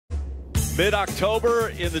Mid-October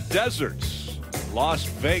in the deserts, Las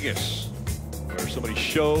Vegas, where so many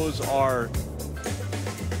shows are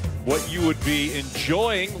what you would be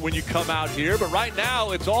enjoying when you come out here. But right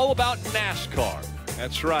now, it's all about NASCAR.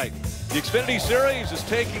 That's right. The Xfinity Series is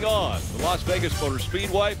taking on the Las Vegas Motor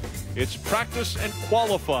Speedway. It's practice and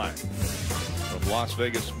qualifying from Las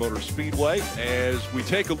Vegas Motor Speedway as we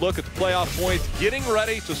take a look at the playoff points, getting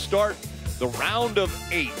ready to start the round of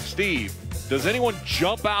 8. Steve, does anyone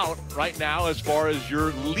jump out right now as far as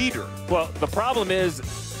your leader? Well, the problem is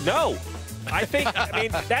no. I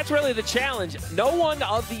mean, that's really the challenge. No one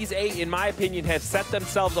of these 8, in my opinion, has set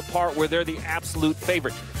themselves apart where they're the absolute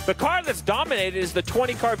favorite. The car that's dominated is the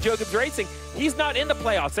 20 car of Joe Gibbs Racing. He's not in the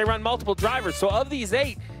playoffs. They run multiple drivers. So of these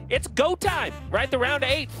 8, it's go time, right? The round of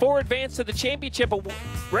 8, 4 advance to the championship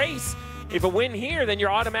race. If a win here, then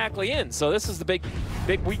you're automatically in. So this is the big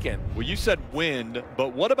weekend. Well, you said wind,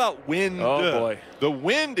 but what about wind? Oh, boy. The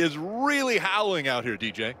wind is really howling out here,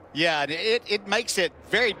 DJ. Yeah, it makes it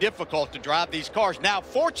very difficult to drive these cars. Now,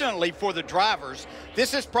 fortunately for the drivers,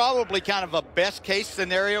 this is probably kind of a best-case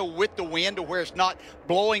scenario with the wind to where it's not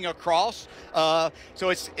blowing across. So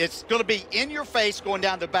it's going to be in your face going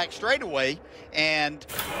down the back straightaway, and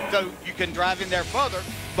so you can drive in there further,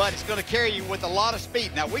 but it's going to carry you with a lot of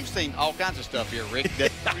speed. Now, we've seen all kinds of stuff here, Rick,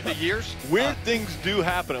 through the years. Weird things do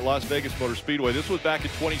happen at Las Vegas Motor Speedway. This was back in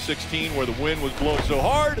 2016 where the wind was blowing so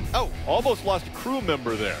hard, almost lost a crew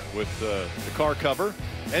member there with the car cover.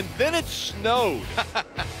 And then it snowed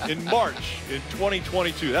in March in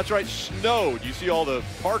 2022. That's right, snowed. You see all the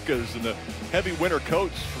parkas and the heavy winter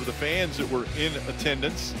coats for the fans that were in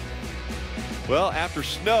attendance. Well, after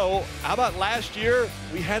snow, how about last year?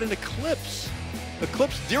 We had an eclipse.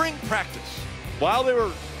 Eclipse during practice. While there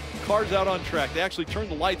were cars out on track, they actually turned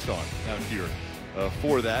the lights on out here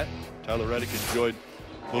for that. Tyler Reddick enjoyed.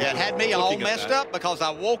 Yeah, it had me all messed up because I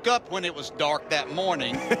woke up when it was dark that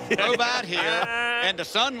morning, drove out here, and the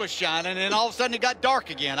sun was shining, and all of a sudden it got dark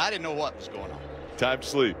again. I didn't know what was going on. Time to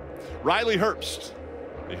sleep. Riley Herbst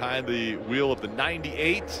behind the wheel of the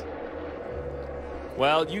 98.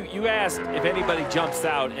 Well, you asked if anybody jumps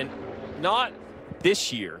out, and not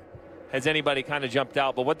this year has anybody kind of jumped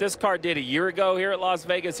out. But what this car did a year ago here at Las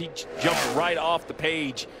Vegas, he jumped right off the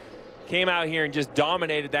page. Came out here and just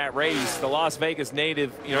dominated that race. The Las Vegas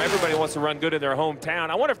native, you know, everybody wants to run good in their hometown.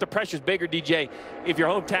 I wonder if the pressure's bigger, DJ, if your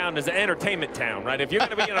hometown is an entertainment town, right? If you're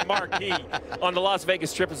going to be in a marquee on the Las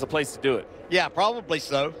Vegas Strip, is the place to do it. Yeah, probably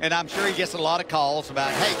so. And I'm sure he gets a lot of calls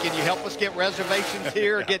about, hey, can you help us get reservations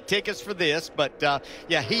here, get tickets for this? But,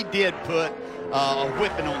 yeah, he did put a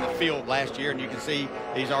whipping on the field last year, and you can see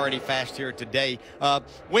he's already fast here today.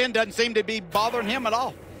 Wind doesn't seem to be bothering him at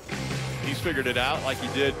all. He's figured it out like he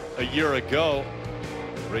did a year ago,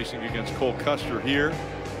 racing against Cole Custer here.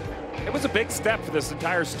 It was a big step for this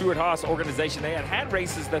entire Stewart-Haas organization. They had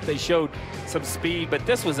races that they showed some speed, but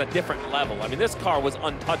this was a different level. I mean, this car was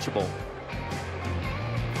untouchable.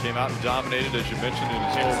 Came out and dominated, as you mentioned, in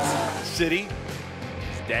his home city.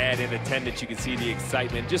 His dad in attendance, you can see the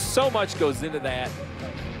excitement. Just so much goes into that.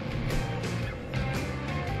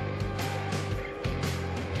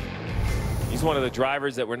 He's one of the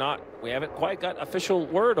drivers that we haven't quite got official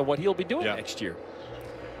word of what he'll be doing next year.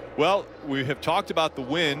 Well, we have talked about the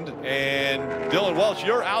wind, and Dylan Welch,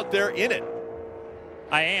 you're out there in it.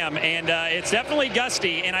 I am, and it's definitely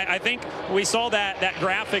gusty, and I think we saw that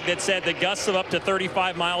graphic that said the gusts of up to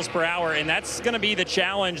 35 miles per hour, and that's going to be the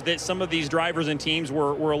challenge that some of these drivers and teams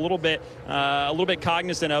were a little bit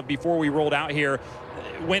cognizant of before we rolled out here.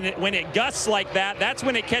 When it gusts like that, that's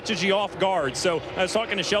when it catches you off guard. So I was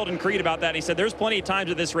talking to Sheldon Creed about that, and he said there's plenty of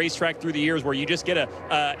times at this racetrack through the years where you just get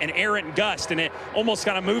an errant gust, and it almost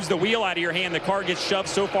kind of moves the wheel out of your hand. The car gets shoved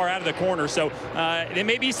so far out of the corner. So there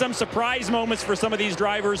may be some surprise moments for some of these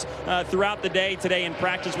drivers throughout the day today in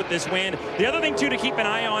practice with this wind. The other thing, too, to keep an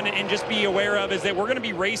eye on and just be aware of is that we're going to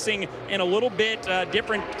be racing in a little bit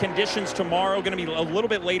different conditions tomorrow, going to be a little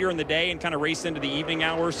bit later in the day and kind of race into the evening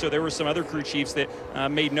hours. So there were some other crew chiefs that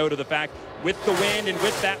made note of the fact with the wind and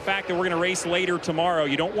with that fact that we're going to race later tomorrow.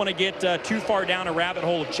 You don't want to get too far down a rabbit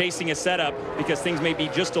hole of chasing a setup because things may be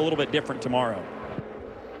just a little bit different tomorrow.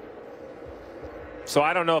 So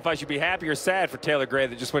I don't know if I should be happy or sad for Taylor Gray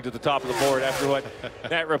that just went to the top of the board after what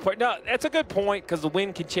that report. No, that's a good point because the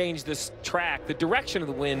wind can change this track. The direction of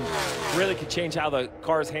the wind really can change how the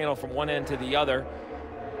cars handle from one end to the other.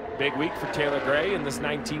 Big week for Taylor Gray in this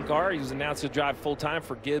 19 car. He was announced to drive full-time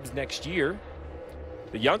for Gibbs next year.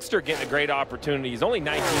 The youngster getting a great opportunity. He's only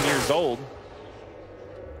 19 years old.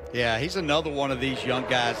 Yeah, he's another one of these young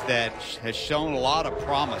guys that has shown a lot of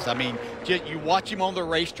promise. I mean, you watch him on the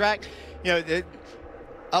racetrack, you know,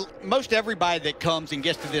 most everybody that comes and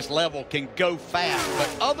gets to this level can go fast,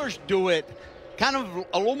 but others do it kind of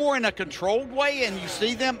a little more in a controlled way, and you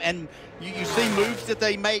see them and you see moves that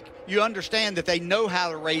they make. You understand that they know how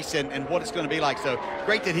to race and what it's going to be like. So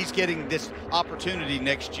great that he's getting this opportunity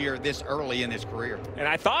next year this early in his career. And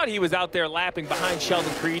I thought he was out there lapping behind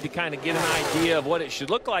Sheldon Creed to kind of get an idea of what it should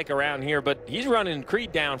look like around here, but he's running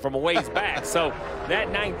Creed down from a ways back. So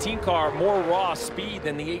that 19 car, more raw speed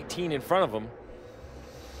than the 18 in front of him.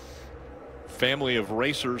 Family of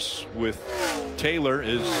racers with Taylor,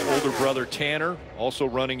 his older brother Tanner, also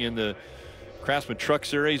running in the Craftsman Truck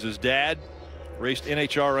Series. His dad raced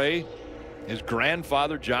NHRA. His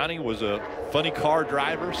grandfather Johnny was a funny car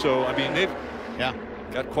driver. So I mean, they've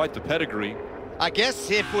got quite the pedigree. I guess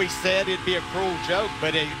if we said it'd be a cruel joke,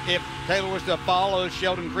 but if Taylor was to follow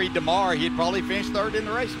Sheldon Creed tomorrow, he'd probably finish third in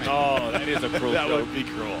the race, man. Oh, that is a cruel that joke. would be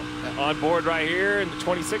cruel. On board right here in the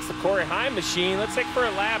 26th, the Corey Heim machine. Let's take for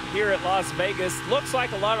a lap here at Las Vegas. Looks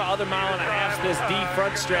like a lot of other mile-and-a-halfs this D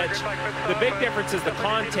front stretch. The big difference is the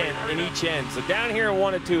content in each end. So down here in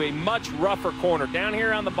 1 and 2, a much rougher corner. Down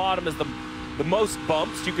here on the bottom is the most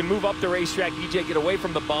bumps. You can move up the racetrack, DJ, get away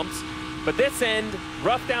from the bumps. But this end,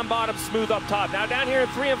 rough down bottom, smooth up top. Now down here in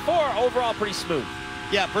 3 and 4, overall pretty smooth.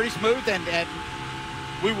 Yeah, pretty smooth, and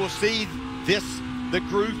we will see the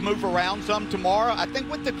grooves move around some tomorrow. I think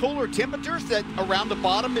with the cooler temperatures, that around the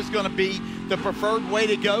bottom is going to be the preferred way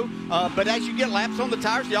to go. But as you get laps on the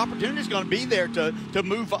tires, the opportunity is going to be there to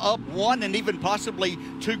move up 1 and even possibly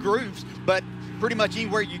 2 grooves. But pretty much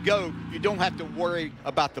anywhere you go, you don't have to worry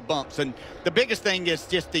about the bumps. And the biggest thing is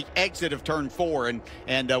just the exit of turn 4,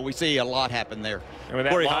 and we see a lot happen there. And with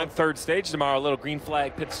that long third stage tomorrow, a little green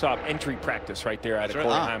flag pit stop entry practice right there at Corey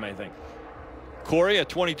Heim, I think. Corey, a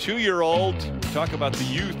 22-year-old, talk about the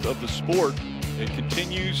youth of the sport. It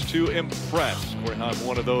continues to impress. Corey Heim,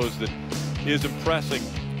 one of those that is impressing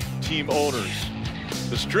team owners.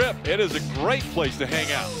 The Strip, it is a great place to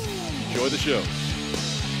hang out. Enjoy the show.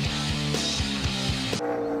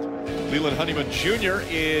 Leland Honeyman Jr.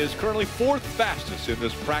 is currently 4th fastest in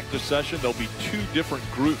this practice session. There'll be 2 different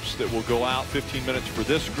groups that will go out, 15 minutes for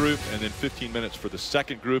this group and then 15 minutes for the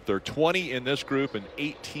second group. There are 20 in this group and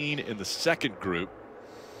 18 in the second group.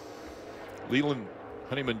 Leland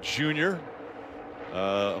Honeyman Jr.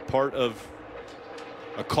 A part of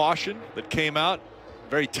a caution that came out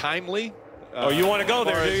very timely. Oh, you want to go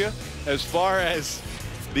there, do you? As far as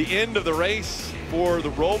the end of the race for the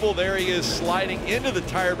Roval, there he is sliding into the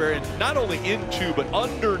tire barrier, not only into but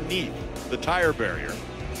underneath the tire barrier.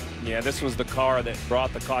 Yeah, this was the car that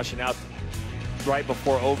brought the caution out right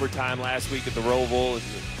before overtime last week at the Roval.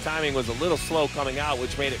 The timing was a little slow coming out,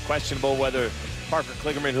 which made it questionable whether Parker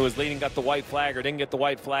Kligerman, who was leading, got the white flag or didn't get the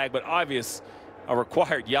white flag, but obvious a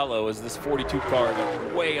required yellow as this 42 car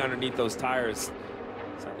got way underneath those tires.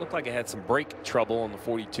 So it looked like it had some brake trouble on the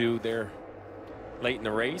 42 there late in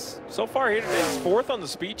the race. So far here today, he's 4th on the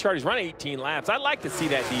speed chart. He's running 18 laps. I'd like to see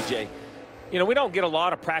that, DJ. You know, we don't get a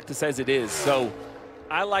lot of practice as it is, so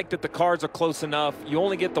I like that the cars are close enough. You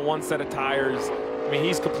only get the 1 set of tires. I mean,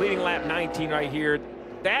 he's completing lap 19 right here.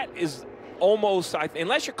 That is almost,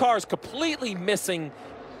 unless your car is completely missing,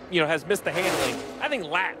 you know, has missed the handling, I think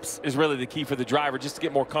laps is really the key for the driver just to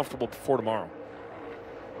get more comfortable before tomorrow.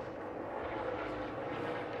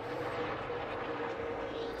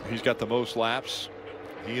 He's got the most laps.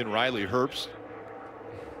 He and Riley Herbst.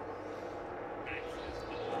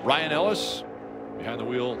 Ryan Ellis behind the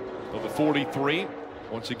wheel of the 43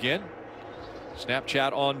 once again.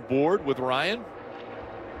 Snapchat on board with Ryan.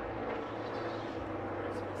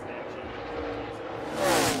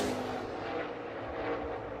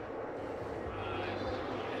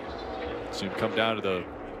 See him come down to the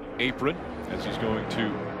apron as he's going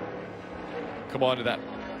to come onto that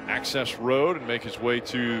access road and make his way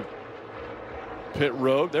to pit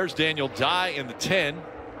road. There's Daniel Dye in the 10.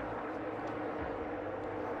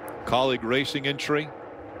 Colleague racing entry.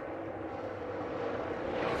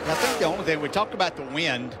 I think the only thing, we talked about the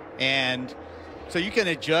wind, and so you can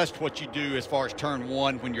adjust what you do as far as turn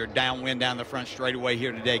 1 when you're downwind down the front straightaway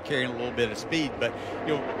here today, carrying a little bit of speed. But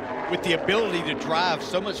you know, with the ability to drive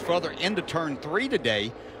so much further into turn 3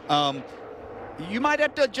 today, you might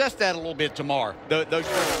have to adjust that a little bit tomorrow, those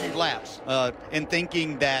first few laps, and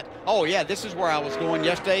thinking that, oh yeah, this is where I was going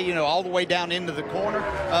yesterday, you know, all the way down into the corner.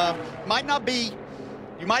 Might not be,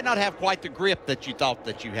 you might not have quite the grip that you thought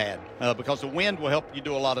that you had, because the wind will help you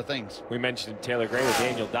do a lot of things. We mentioned Taylor Gray with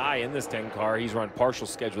Daniel Dye in this 10 car. He's run partial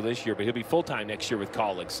schedule this year, but he'll be full-time next year with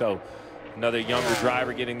Colleague. So another younger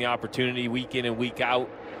driver getting the opportunity week in and week out.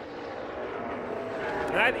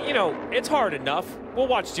 And you know, it's hard enough. We'll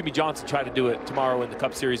watch Jimmy Johnson try to do it tomorrow in the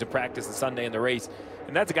Cup Series of practice and Sunday in the race.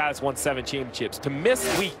 And that's a guy that's won 7 championships. To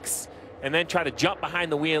miss weeks and then try to jump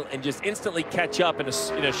behind the wheel and just instantly catch up in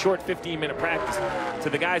a short 15-minute practice to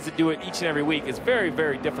the guys that do it each and every week is very,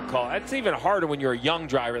 very difficult. It's even harder when you're a young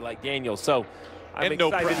driver like Daniel. So I'm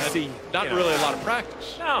excited to see. Not really a lot of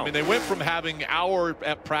practice. No. I mean, they went from having hour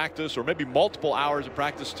at practice or maybe multiple hours of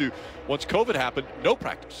practice to, once COVID happened, no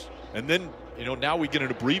practice. And then, you know, now we get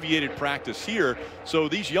an abbreviated practice here. So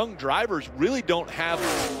these young drivers really don't have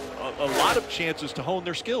a lot of chances to hone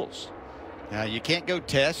their skills. Now, you can't go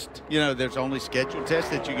test. You know, there's only scheduled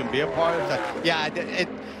tests that you can be a part of. Yeah,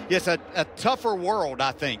 it's a tougher world,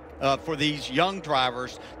 I think, for these young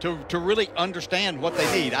drivers to really understand what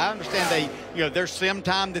they need. I understand there's sim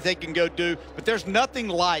time that they can go do, but there's nothing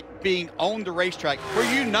like being on the racetrack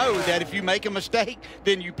where you know that if you make a mistake,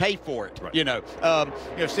 then you pay for it. Right. You know,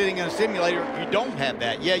 sitting in a simulator, you don't have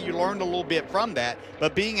that. Yeah, you learned a little bit from that,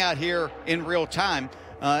 but being out here in real time,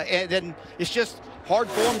 and then it's just hard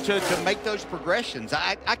for them to make those progressions.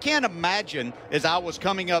 I can't imagine, as I was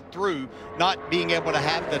coming up through, not being able to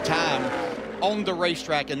have the time on the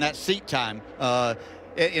racetrack and that seat time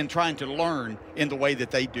in trying to learn in the way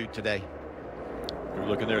that they do today. We're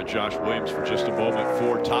looking there at Josh Williams for just a moment.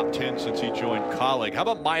 4 top 10 since he joined Colleague. How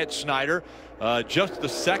about Myatt Snyder? Just the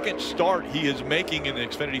second start he is making in the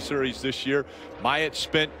Xfinity Series this year. Myatt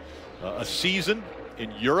spent a season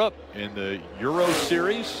in Europe in the Euro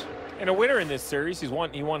Series. And a winner in this series. He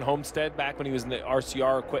won Homestead back when he was in the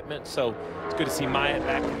RCR equipment. So it's good to see Myatt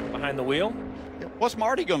back behind the wheel. What's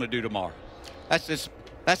Marty going to do tomorrow? That's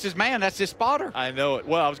his man. That's his spotter. I know it.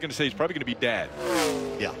 Well, I was going to say he's probably going to be dad.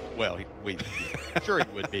 Yeah. Well, sure he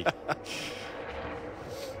would be.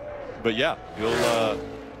 But yeah,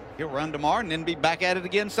 he'll run tomorrow and then be back at it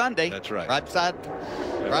again Sunday. That's right. Right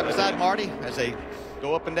beside Marty as they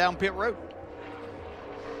go up and down pit road.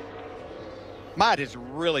 Myatt is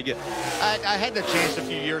really good. I had the chance a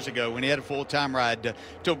few years ago when he had a full-time ride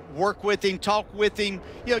to work with him, talk with him.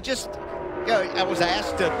 You know, I was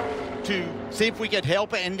asked to see if we could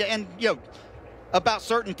help and about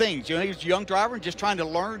certain things. You know, he was a young driver and just trying to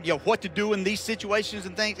learn, what to do in these situations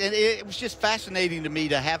and things. And it was just fascinating to me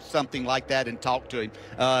to have something like that and talk to him.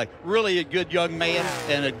 Really a good young man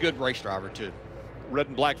and a good race driver too. Red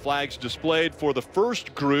and black flags displayed for the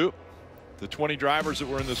first group. The 20 drivers that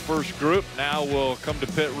were in this first group now will come to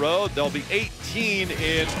pit road. There'll be 18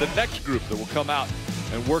 in the next group that will come out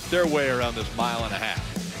and work their way around this 1.5 miles.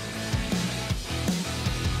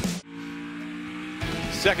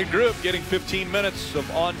 Second group getting 15 minutes of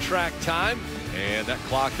on-track time, and that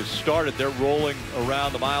clock has started. They're rolling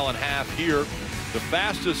around the 1.5 miles here. The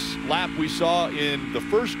fastest lap we saw in the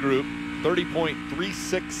first group,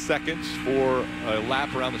 30.36 seconds for a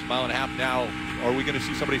lap around this 1.5 miles. Now, are we going to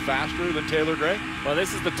see somebody faster than Taylor Gray? Well,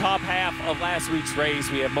 this is the top half of last week's race.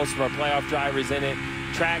 We have most of our playoff drivers in it.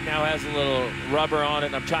 Track now has a little rubber on it,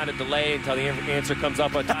 and I'm trying to delay until the answer comes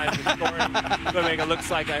up on time. To make it look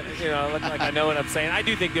like I know what I'm saying. I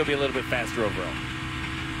do think they'll be a little bit faster overall.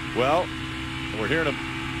 Well, we're hearing them.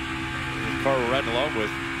 The car we're riding along with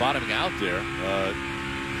bottoming out there,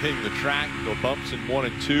 hitting the track, the bumps in 1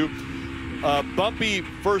 and 2. Bumpy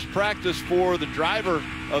first practice for the driver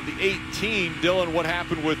of the 18. Dylan, what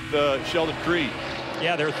happened with Sheldon Creed?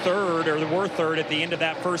 Yeah, they were third at the end of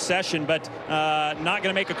that first session, but not going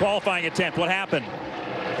to make a qualifying attempt. What happened?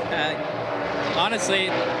 Honestly,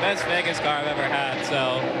 best Vegas car I've ever had,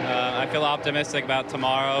 so I feel optimistic about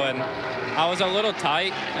tomorrow. And I was a little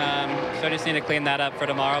tight, so I just need to clean that up for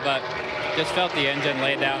tomorrow, but just felt the engine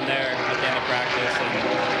lay down there at the end of practice. And,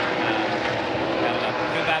 I don't know,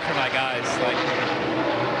 feel bad for my guys.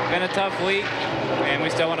 Been a tough week, and we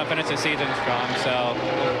still want to finish the season strong. So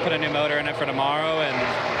we'll put a new motor in it for tomorrow and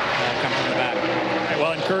come from the back. Right,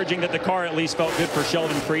 well, encouraging that the car at least felt good for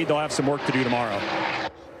Sheldon Creed. They'll have some work to do tomorrow.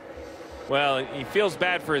 Well, he feels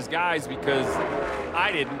bad for his guys because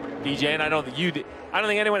I didn't, DJ, and I don't think you did. I don't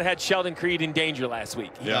think anyone had Sheldon Creed in danger last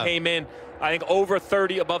week. He came in, I think, over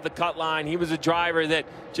 30 above the cut line. He was a driver that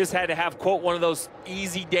just had to have, quote, one of those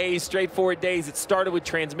easy days, straightforward days. It started with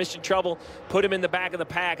transmission trouble, put him in the back of the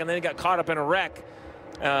pack, and then he got caught up in a wreck.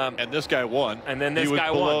 And this guy won. And then this guy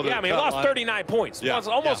won. Yeah, I mean, he lost 39 points. Yeah. Lost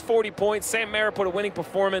almost 40 points. Sam Mayer put a winning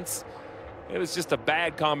performance. It was just a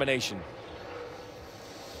bad combination.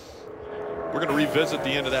 We're going to revisit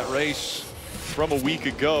the end of that race from a week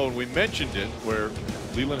ago, and we mentioned it, where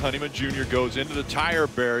Leland Honeyman Jr. goes into the tire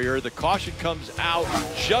barrier. The caution comes out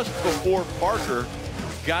just before Parker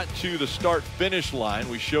got to the start-finish line.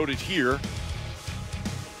 We showed it here.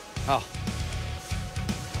 Oh.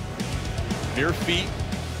 Mere feet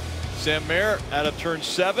Sam Mayer out of turn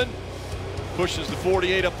 7, pushes the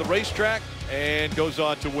 48 up the racetrack, and goes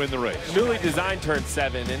on to win the race. Newly designed turn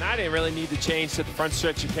 7, and I didn't really need to change to the front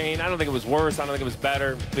stretch chicane. I don't think it was worse. I don't think it was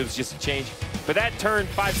better. It was just a change. But that turn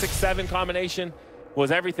 5, 6, 7 combination was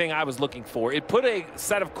everything I was looking for. It put a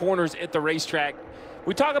set of corners at the racetrack.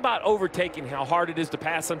 We talk about overtaking, how hard it is to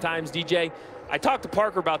pass sometimes, DJ. I talked to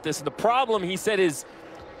Parker about this, and the problem, he said, is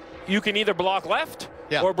you can either block left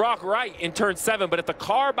or block right in turn 7, but if the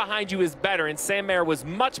car behind you is better, and Sam Mayer was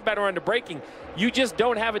much better under braking, you just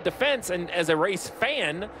don't have a defense. And as a race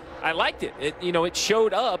fan, I liked it. It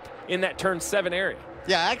showed up in that turn 7 area.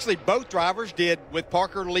 Yeah, actually both drivers did, with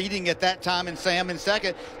Parker leading at that time and Sam in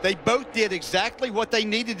second. They both did exactly what they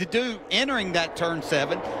needed to do entering that turn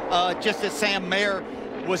 7. Just as Sam Mayer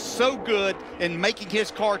was so good in making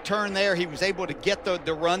his car turn there, he was able to get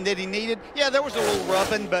the run that he needed. Yeah, there was a little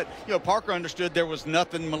rubbing, but Parker understood there was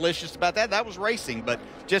nothing malicious about that. That was racing, but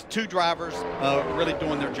just two drivers really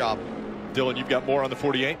doing their job. Dylan, you've got more on the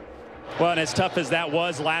 48? Well, and as tough as that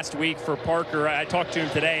was last week for Parker, I talked to him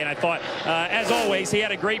today, and I thought, as always, he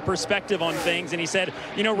had a great perspective on things. And he said,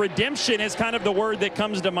 redemption is kind of the word that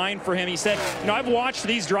comes to mind for him. He said, I've watched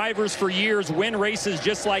these drivers for years win races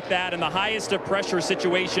just like that in the highest of pressure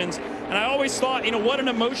situations. And I always thought, what an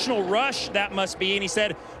emotional rush that must be. And he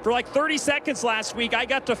said, for like 30 seconds last week, I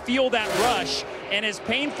got to feel that rush. And as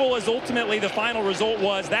painful as ultimately the final result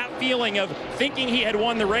was, that feeling of thinking he had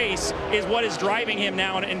won the race is what is driving him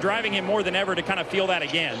now and driving him more than ever to kind of feel that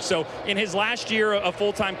again. So in his last year of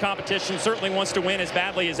full-time competition, certainly wants to win as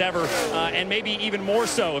badly as ever, and maybe even more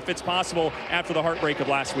so if it's possible after the heartbreak of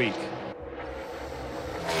last week.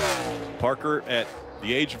 Parker, at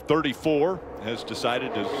the age of 34, has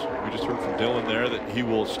decided, as we just heard from Dylan there, that he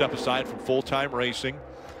will step aside from full-time racing.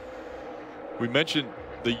 We mentioned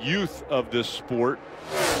the youth of this sport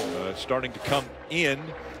starting to come in,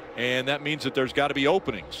 and that means that there's got to be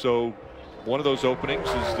openings. So one of those openings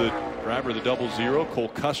is the driver of the 00, Cole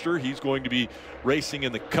Custer. He's going to be racing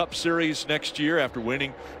in the Cup Series next year after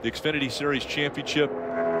winning the Xfinity Series championship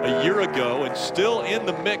a year ago, and still in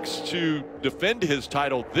the mix to defend his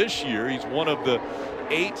title this year. He's one of the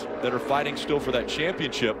 8 that are fighting still for that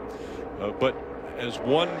championship. But as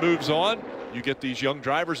one moves on, you get these young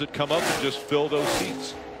drivers that come up and just fill those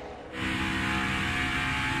seats.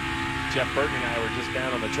 Jeff Burton and I were just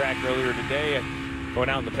down on the track earlier today, going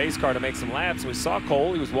out in the pace car to make some laps. We saw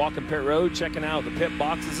Cole. He was walking pit road, checking out the pit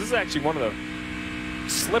boxes. This is actually one of the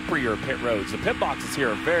slipperier pit roads. The pit boxes here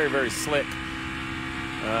are very, very slick.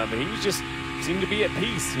 But he was just seemed to be at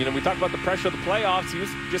peace. We talked about the pressure of the playoffs. He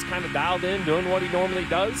was just kind of dialed in, doing what he normally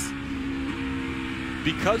does.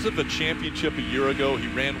 Because of the championship a year ago, he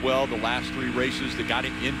ran well the last 3 races that got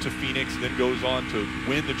him into Phoenix, then goes on to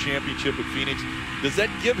win the championship at Phoenix. Does that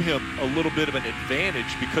give him a little bit of an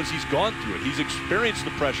advantage because he's gone through it? He's experienced the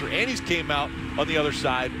pressure, and he's came out on the other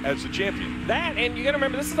side as the champion. That, and you got to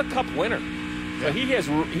remember, this is a Cup winner. So he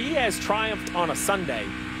has triumphed on a Sunday,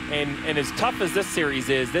 and as tough as this series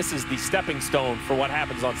is, this is the stepping stone for what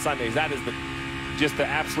happens on Sundays. That is just the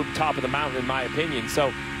absolute top of the mountain, in my opinion.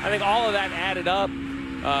 So I think all of that added up.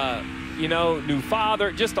 New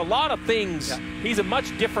father, just a lot of things. Yeah. He's a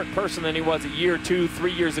much different person than he was a year, 2,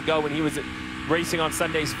 3 years ago when he was racing on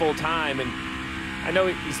Sundays full time. And I know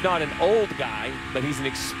he's not an old guy, but he's an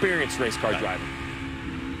experienced race car driver.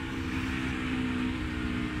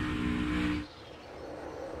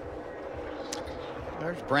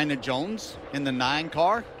 There's Brandon Jones in the 9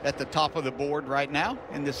 car at the top of the board right now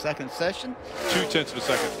in this second session. 0.2 of a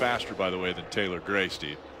second faster, by the way, than Taylor Gray,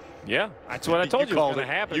 Steve. Yeah, that's what I told you was going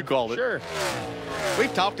to happen. You called it. Sure.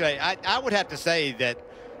 We've talked today. I would have to say that,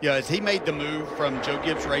 as he made the move from Joe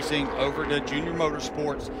Gibbs Racing over to Junior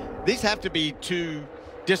Motorsports, these have to be 2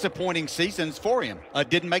 disappointing seasons for him.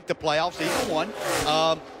 Didn't make the playoffs, either one.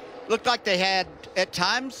 Looked like they had, at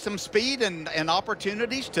times, some speed and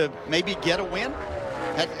opportunities to maybe get a win.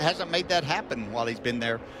 Hasn't made that happen while he's been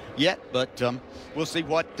there yet, but we'll see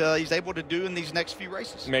what he's able to do in these next few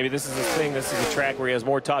races. Maybe this is the thing. This is a track where he has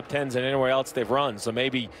more top 10s than anywhere else they've run. So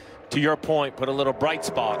maybe, to your point, put a little bright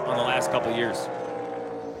spot on the last couple of years.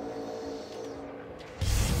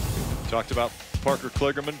 Talked about Parker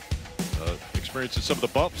Kligerman experiencing some of the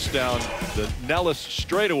bumps down the Nellis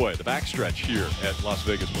straightaway, the backstretch here at Las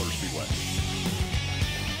Vegas Motor Speedway.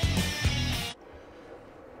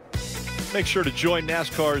 Make sure to join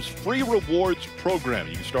NASCAR's free rewards program.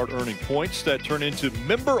 You can start earning points that turn into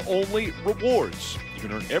member-only rewards. You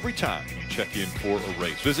can earn every time you check in for a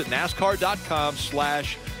race. Visit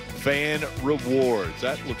NASCAR.com/fan rewards.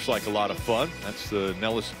 That looks like a lot of fun. That's the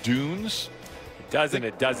Nellis Dunes. doesn't.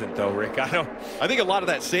 It doesn't, though, Rick. I think a lot of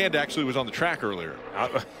that sand actually was on the track earlier.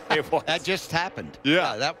 It was. That just happened.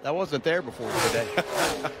 Yeah. That wasn't there before today.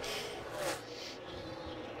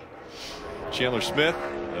 Chandler Smith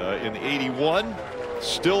in the 81,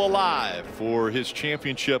 still alive for his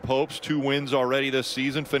championship hopes. 2 wins already this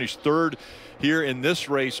season. Finished 3rd here in this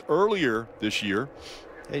race earlier this year.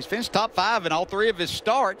 He's finished top 5 in all 3 of his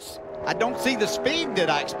starts. I don't see the speed that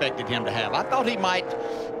I expected him to have. I thought he might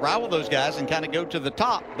rival those guys and kind of go to the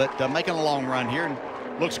top, but making a long run here and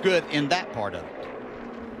looks good in that part of it.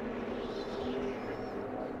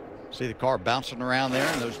 See the car bouncing around there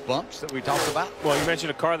and those bumps that we talked about. Well, you mentioned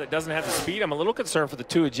a car that doesn't have the speed. I'm a little concerned for the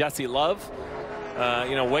 2 of Jesse Love.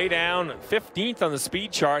 You know, way down, 15th on the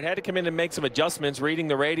speed chart. Had to come in and make some adjustments. Reading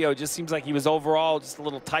the radio, it just seems like he was overall just a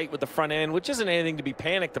little tight with the front end, which isn't anything to be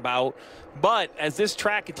panicked about. But as this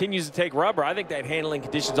track continues to take rubber, I think that handling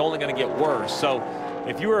condition is only going to get worse. So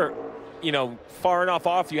if you were, you know, far enough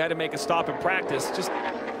off, you had to make a stop in practice. Just,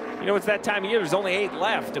 you know, it's that time of year. There's only 8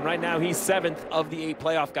 left, and right now he's 7th of the 8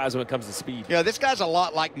 playoff guys when it comes to speed. Yeah, this guy's a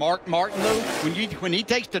lot like Mark Martin, though. When he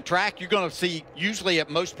takes the track, you're going to see usually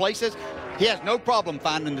at most places, he has no problem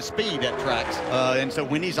finding the speed at tracks. And so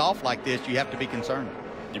when he's off like this, you have to be concerned.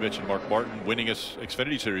 You mentioned Mark Martin, winningest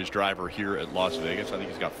Xfinity Series driver here at Las Vegas. I think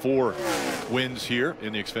he's got 4 wins here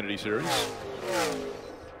in the Xfinity Series.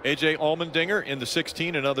 A.J. Allmendinger in the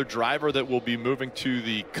 16, another driver that will be moving to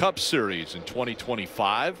the Cup Series in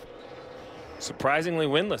 2025. Surprisingly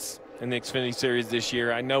winless in the Xfinity Series this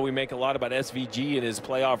year. I know we make a lot about SVG and his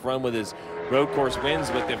playoff run with his road course wins,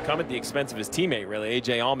 but they've come at the expense of his teammate, really,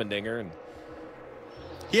 A.J. Allmendinger. And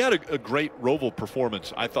he had a great Roval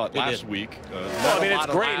performance, I thought, last week. Well, I mean, it's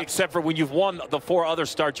great, except for when you've won the 4 other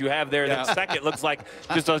starts you have there. Yeah. Then second looks like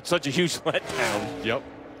just such a huge letdown. Yep.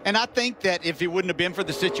 And I think that if it wouldn't have been for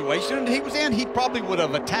the situation he was in, he probably would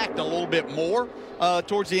have attacked a little bit more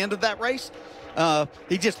towards the end of that race.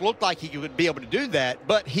 He just looked like he would be able to do that,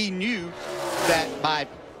 but he knew that by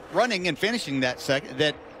running and finishing that second,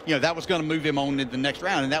 that that was going to move him on in the next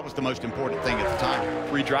round, and that was the most important thing at the time.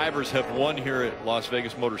 3 drivers have won here at Las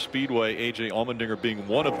Vegas Motor Speedway, A.J. Allmendinger being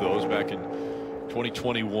one of those back in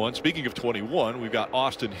 2021. Speaking of 21, we've got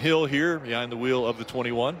Austin Hill here behind the wheel of the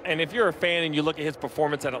 21. And if you're a fan and you look at his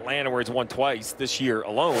performance at Atlanta, where he's won twice this year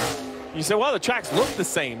alone, you say, well, the tracks look the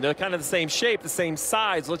same. They're kind of the same shape, the same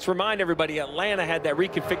size. Let's remind everybody, Atlanta had that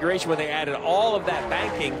reconfiguration where they added all of that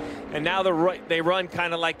banking, and now they run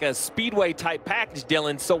kind of like a speedway type package,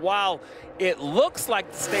 Dylan. So while it looks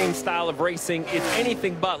like the same style of racing, it's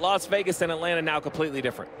anything but. Las Vegas and Atlanta now completely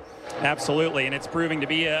different. Absolutely, and it's proving to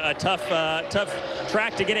be a tough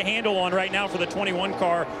track to get a handle on right now for the 21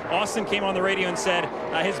 car. Austin came on the radio and said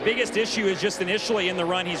his biggest issue is just initially in the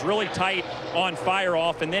run. He's really tight on fire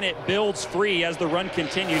off, and then it builds free as the run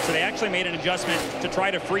continues. So they actually made an adjustment to try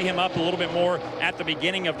to free him up a little bit more at the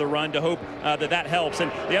beginning of the run to hope that helps. And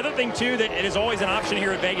the other thing, too, that it is always an option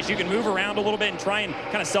here at Vegas, you can move around a little bit and try and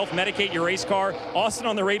kind of self-medicate your race car. Austin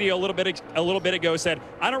on the radio a little bit ago said,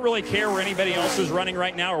 I don't really care where anybody else is running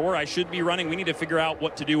right now or where I should be running. We need to figure out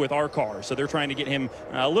what to do with our car. So they're trying to get him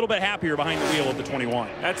a little bit happier behind the wheel of the 21.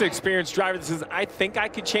 That's an experienced driver that says, I think I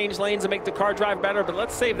could change lanes and make the car drive better, but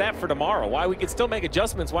let's save that for tomorrow. Why? We could still make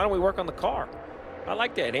adjustments. Why don't we work on the car? I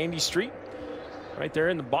like that. Andy Street right there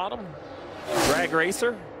in the bottom. Drag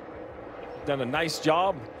racer. Done a nice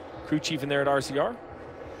job. Crew chief in there at RCR.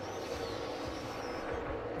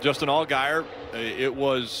 Justin Allgaier, it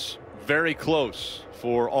was very close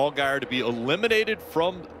for Allgaier to be eliminated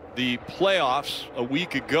from the playoffs a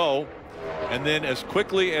week ago, and then as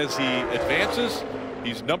quickly as he advances,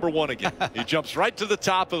 he's #1 again. He jumps right to the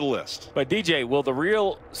top of the list. But DJ, will the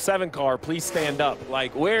real 7 car please stand up?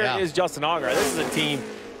 Like, where is Justin Allgaier? This is a team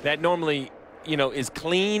that normally, is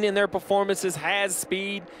clean in their performances, has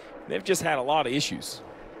speed. They've just had a lot of issues.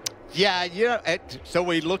 Yeah, so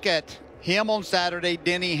we look at him on Saturday,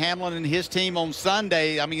 Denny Hamlin and his team on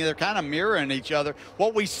Sunday. I mean, they're kind of mirroring each other.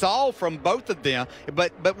 What we saw from both of them,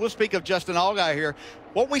 but we'll speak of Justin Allgaier here.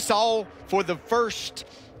 What we saw for the first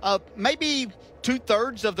maybe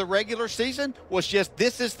 2/3 of the regular season was just,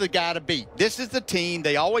 this is the guy to beat. This is the team.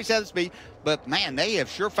 They always have the speed. But, man, they have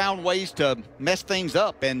sure found ways to mess things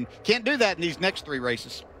up, and can't do that in these next 3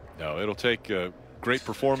 races. No, it'll take great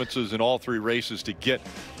performances in all 3 races to get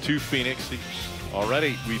to Phoenix.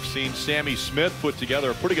 Already, we've seen Sammy Smith put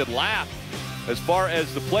together a pretty good lap. As far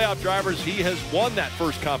as the playoff drivers, he has won that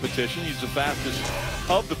first competition. He's the fastest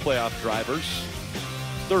of the playoff drivers.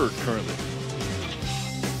 3rd currently.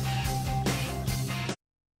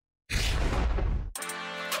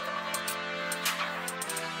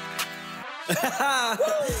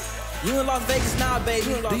 You in Las Vegas now,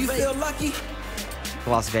 baby. Do you feel lucky?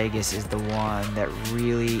 Las Vegas is the one that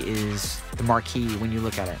really is the marquee when you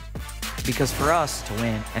look at it. Because for us to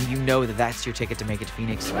win, and you know that that's your ticket to make it to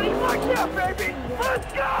Phoenix. Ready, yeah, baby. Let's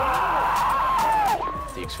go!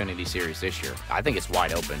 The Xfinity Series this year, I think it's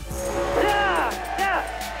wide open. Yeah, yeah.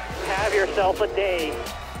 Have yourself a day.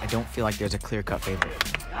 I don't feel like there's a clear-cut favorite.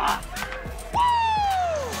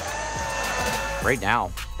 Right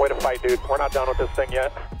now. Way to fight, dude. We're not done with this thing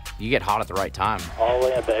yet. You get hot at the right time. All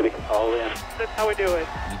in, baby. All in. That's how we do it.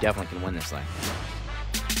 You definitely can win this thing.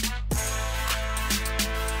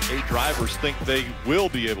 8 drivers think they will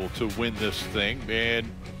be able to win this thing,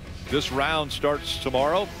 and this round starts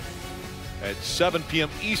tomorrow at 7 p.m.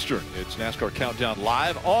 Eastern. It's NASCAR Countdown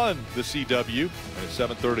live on the CW at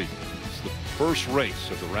 7:30. It's the first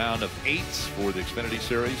race of the round of 8 for the Xfinity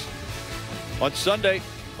Series. On Sunday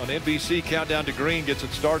on NBC, Countdown to Green gets it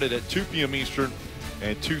started at 2 p.m. Eastern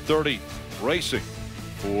and 2:30 racing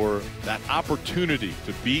for that opportunity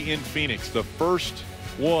to be in Phoenix, the first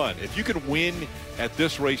one. If you can win at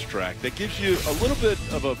this racetrack, that gives you a little bit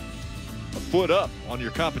of a foot up on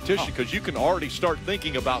your competition, because you can already start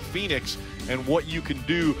thinking about Phoenix and what you can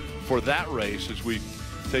do for that race. As we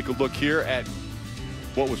take a look here at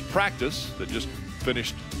what was practice that just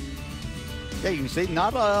finished. Yeah, you can see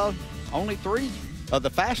not only 3 of the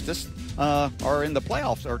fastest are in the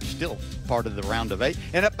playoffs, or still part of the round of 8.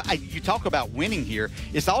 And you talk about winning here.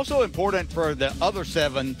 It's also important for the other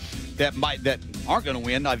 7 that aren't going to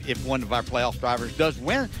win if one of our playoff drivers does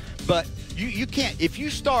win. But you can't, if you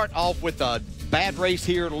start off with a bad race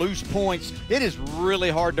here, lose points, it is really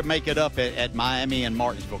hard to make it up at Miami and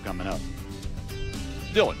Martinsville coming up.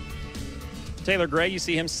 Dylan. Taylor Gray, you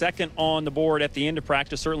see him second on the board at the end of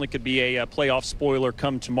practice. Certainly could be a playoff spoiler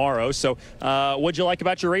come tomorrow. So what'd you like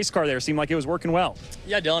about your race car there? Seemed like it was working well.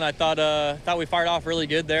 Yeah, Dylan, I thought we fired off really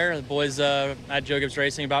good there. The boys at Joe Gibbs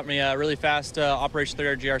Racing brought me a really fast Operation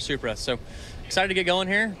 3 GR Supra. So excited to get going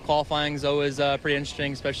here. Qualifying is always pretty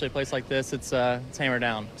interesting, especially a place like this. It's hammered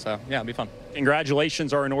down. So yeah, it'll be fun.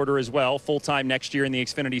 Congratulations are in order as well. Full-time next year in the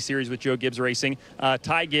Xfinity Series with Joe Gibbs Racing.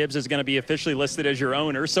 Ty Gibbs is going to be officially listed as your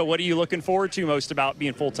owner. So what are you looking forward to most about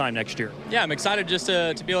being full-time next year? Yeah, I'm excited just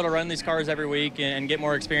to be able to run these cars every week and get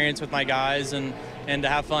more experience with my guys and to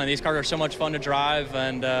have fun. These cars are so much fun to drive,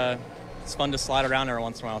 and it's fun to slide around every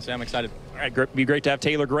once in a while. So I'm excited. All right, it'd be great to have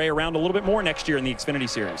Taylor Gray around a little bit more next year in the Xfinity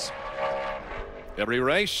Series. Every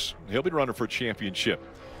race, he'll be running for a championship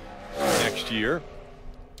next year.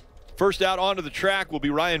 First out onto the track will be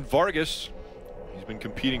Ryan Vargas. He's been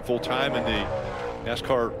competing full-time in the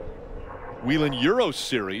NASCAR Whelen Euro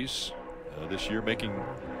Series this year, making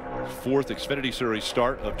his 4th Xfinity Series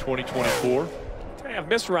start of 2024. I've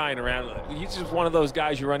missed Ryan around. He's just one of those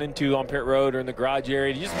guys you run into on pit road or in the garage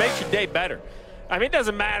area. He just makes your day better. I mean, it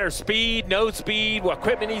doesn't matter speed, no speed, what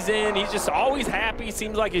equipment he's in. He's just always happy.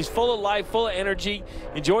 Seems like he's full of life, full of energy,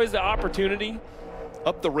 enjoys the opportunity.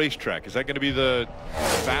 Up the racetrack, is that going to be the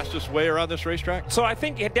fastest way around this racetrack? So I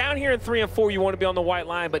think down here in 3 and 4, you want to be on the white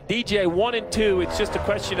line, but DJ 1 and 2, it's just a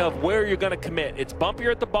question of where you're going to commit. It's bumpier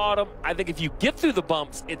at the bottom. I think if you get through the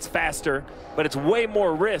bumps, it's faster, but it's way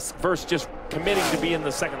more risk versus just committing to be in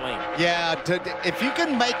the second lane. Yeah, if you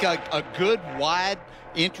can make a good wide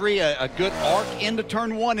entry, a good arc into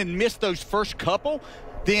turn 1 and miss those first couple,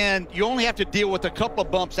 then you only have to deal with a couple of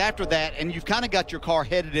bumps after that, and you've kind of got your car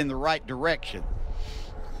headed in the right direction.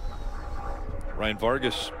 Ryan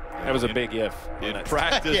Vargas, that was a big if. In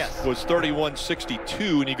practice, yes, was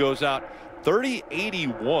 31.62, and he goes out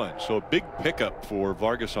 30.81. So a big pickup for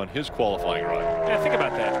Vargas on his qualifying run. Yeah, think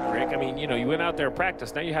about that, Rick. I mean, you know, you went out there in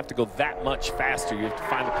practice. Now you have to go that much faster. You have to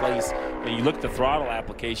find a place. And you look at the throttle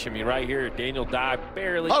application. I mean, right here, Daniel Dye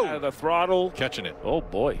barely out of the throttle. Catching it. Oh,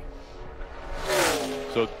 boy.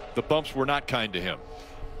 So the bumps were not kind to him.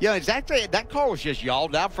 Yeah, exactly. That car was just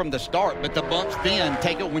yawed out from the start, but the bumps then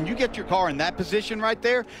take it. When you get your car in that position right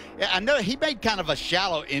there, I know he made kind of a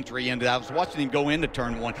shallow entry into that. I was watching him go into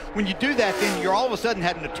turn 1. When you do that, then you're all of a sudden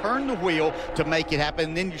having to turn the wheel to make it happen,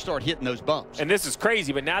 and then you start hitting those bumps. And this is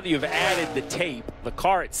crazy, but now that you've added the tape, the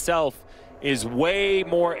car itself is way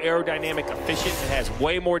more aerodynamic efficient. It has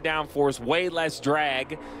way more downforce, way less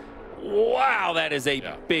drag. Wow, that is a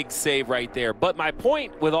big save right there. But my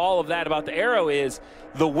point with all of that about the aero is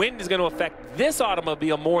the wind is going to affect this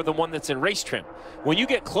automobile more than one that's in race trim. When you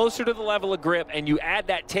get closer to the level of grip and you add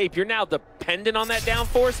that tape, you're now dependent on that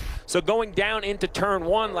downforce. So going down into turn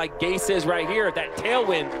 1, like Gay says right here, that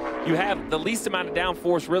tailwind, you have the least amount of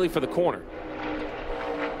downforce really for the corner.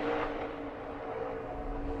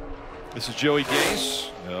 This is Joey Gase,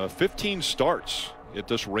 15 starts at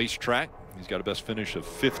this racetrack. He's got a best finish of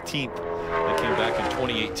 15th. That came back in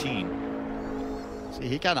 2018. See,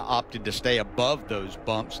 he kind of opted to stay above those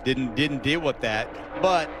bumps, didn't deal with that.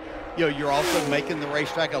 But, you know, you're also making the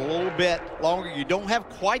racetrack a little bit longer. You don't have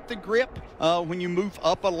quite the grip when you move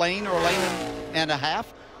up a lane or a lane and a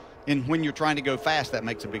half. And when you're trying to go fast, that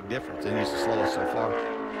makes a big difference. And he's the slowest so far.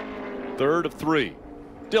 Third of 3.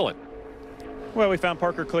 Dylan. Well, we found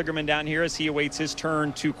Parker Kligerman down here as he awaits his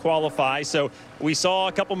turn to qualify. So we saw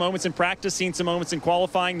a couple moments in practice, seen some moments in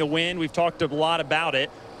qualifying. The wind, we've talked a lot about it.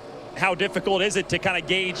 How difficult is it to kind of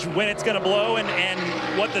gauge when it's going to blow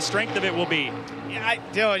and what the strength of it will be? Yeah,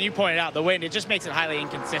 Dylan, you pointed out the wind. It just makes it highly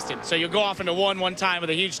inconsistent. So you'll go off into one time with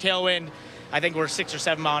a huge tailwind. I think we're 6 or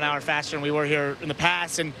 7 mile an hour faster than we were here in the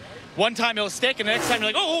past. And one time it'll stick, and the next time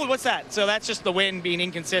you're like, oh, what's that? So that's just the wind being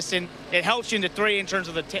inconsistent. It helps you into 3 in terms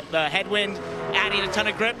of the headwind, adding a ton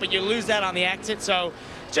of grip, but you lose that on the exit. So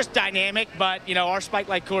it's just dynamic. But, you know, our Spike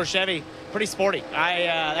Light Cooler Chevy, pretty sporty.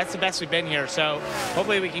 That's the best we've been here. So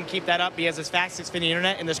hopefully we can keep that up, be as fast as Xfinity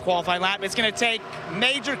Internet in this qualifying lap. It's going to take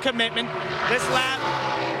major commitment. This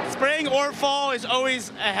lap, spring or fall, is always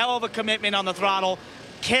a hell of a commitment on the throttle.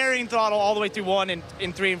 Carrying throttle all the way through 1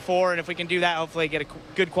 and 3 and 4, and if we can do that, hopefully get a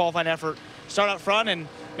good qualifying effort, start up front, and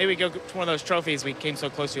maybe go to one of those trophies we came so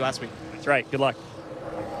close to last week. That's right. Good luck.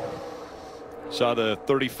 Saw the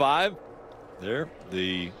 35 there.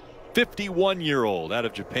 The 51-year-old out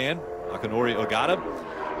of Japan, Akinori Ogata,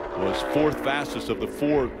 was 4th fastest of the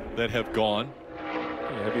 4 that have gone.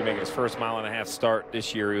 Yeah, he'll be making his first mile-and-a-half start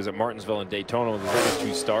this year. He was at Martinsville and Daytona with his other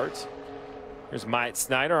 2 starts. Here's Myatt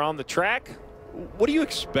Snyder on the track. What do you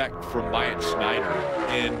expect from Myatt Snyder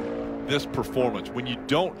in this performance when you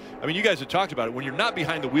don't, I mean, you guys have talked about it, when you're not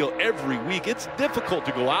behind the wheel every week, it's difficult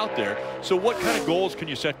to go out there. So what kind of goals can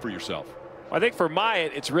you set for yourself? I think for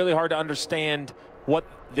Myatt, it's really hard to understand what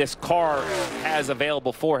this car has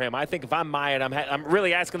available for him. I think if I'm Myatt, I'm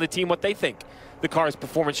really asking the team what they think the car's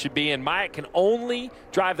performance should be, and Myatt can only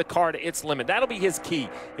drive the car to its limit. That'll be his key,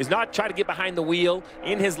 is not try to get behind the wheel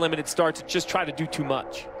in his limited starts, just try to do too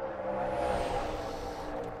much.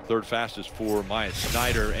 3rd fastest for Myatt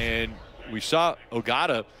Snyder, and we saw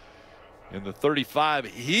Ogata in the 35.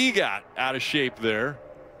 He got out of shape there.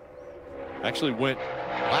 Actually went,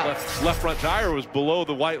 left front tire was below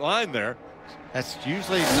the white line there. That's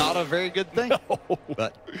usually not a very good thing, no.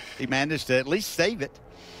 But he managed to at least save it.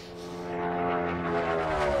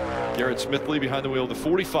 Garrett Smithley behind the wheel of the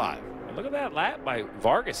 45. And look at that lap by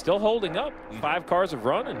Vargas, still holding up. 5 cars have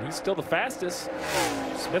run, and he's still the fastest.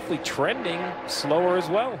 Smithley trending slower as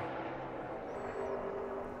well.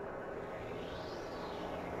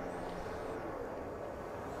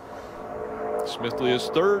 Smithley is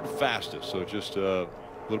 3rd fastest, so just a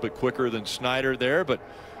little bit quicker than Snyder there, but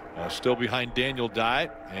still behind Daniel Dye.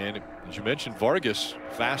 And as you mentioned, Vargas,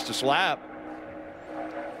 fastest lap.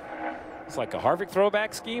 It's like a Harvick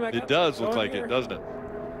throwback scheme. It does look like it, doesn't it?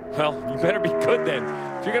 Well, you better be good then.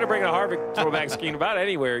 If you're going to bring a Harvick throwback scheme about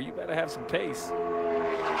anywhere, you better have some pace.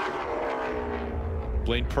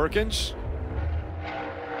 Blaine Perkins.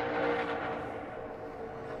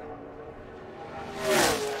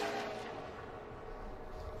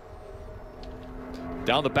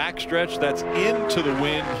 Down the backstretch, that's into the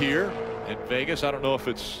wind here in Vegas. I don't know if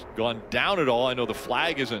it's gone down at all. I know the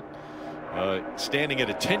flag isn't standing at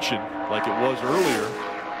attention like it was earlier.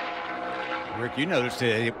 Rick, you noticed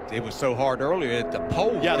it was so hard earlier that the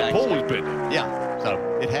pole. Yeah, the pole was bending. Yeah,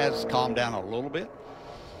 so it has calmed down a little bit.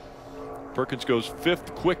 Perkins goes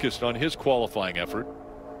 5th quickest on his qualifying effort.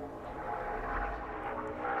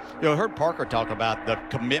 You know, I heard Parker talk about the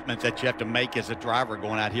commitments that you have to make as a driver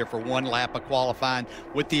going out here for 1 lap of qualifying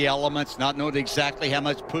with the elements, not knowing exactly how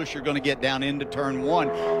much push you're going to get down into turn 1.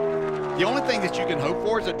 The only thing that you can hope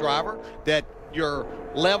for as a driver, that your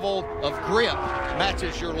level of grip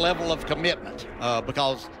matches your level of commitment,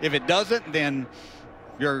 because if it doesn't, then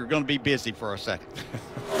you're going to be busy for a second.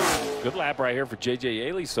 Good lap right here for J.J.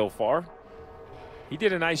 Yaley so far. He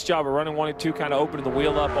did a nice job of running 1 and 2, kind of opening the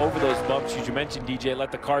wheel up over those bumps. As you mentioned, DJ, let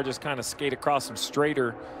the car just kind of skate across them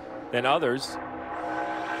straighter than others.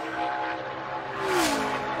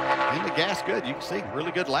 And the gas good. You can see,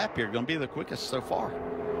 really good lap here. Going to be the quickest so far.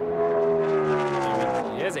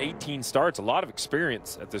 He has 18 starts, a lot of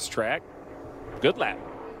experience at this track. Good lap.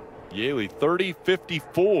 Yaley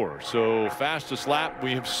 30.54, so fastest lap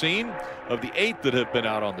we have seen of the 8 that have been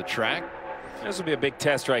out on the track. This will be a big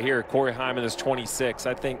test right here. Corey Hyman is 26.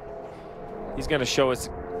 I think he's going to show us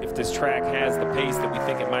if this track has the pace that we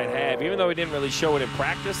think it might have. Even though he didn't really show it in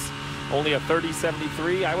practice, only a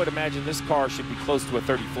 30.73, I would imagine this car should be close to a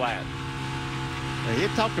 30 flat. He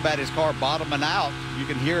had talked about his car bottoming out. You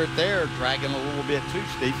can hear it there dragging a little bit too,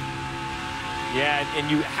 Steve. Yeah, and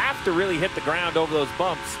you have to really hit the ground over those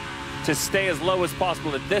bumps to stay as low as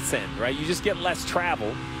possible at this end, right? You just get less travel.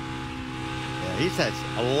 Yeah, he's had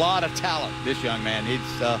a lot of talent, this young man.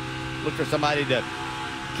 He's looked for somebody to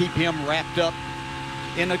keep him wrapped up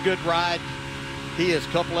in a good ride. He is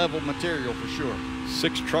cup-level material for sure.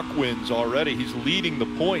 6 truck wins already. He's leading the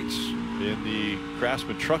points in the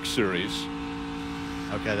Craftsman Truck Series.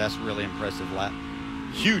 Okay, that's a really impressive lap.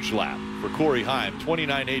 Huge lap for Corey Heim,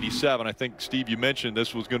 29.87. I think, Steve, you mentioned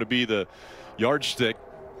this was going to be the yardstick,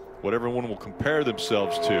 what everyone will compare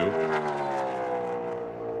themselves to.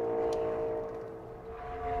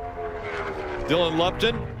 Dylan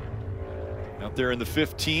Lupton out there in the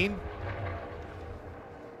 15.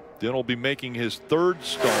 Dylan will be making his 3rd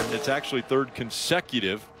start, and it's actually 3rd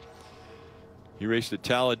consecutive. He raced at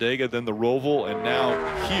Talladega, then the Roval, and now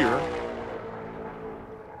here.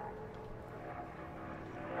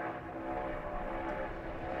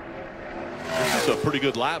 This is a pretty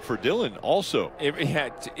good lap for Dylan also.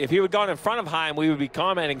 If he would have gone in front of Heim, we would be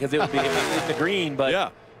commenting because it would be in the green, but yeah,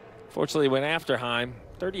 fortunately went after Heim.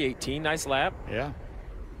 30-18, nice lap. Yeah.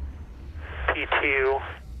 P2.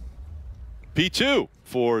 P2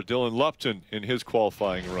 for Dylan Lupton in his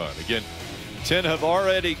qualifying run. Again, 10 have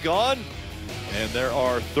already gone, and there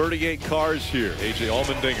are 38 cars here. AJ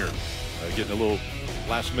Allmendinger getting a little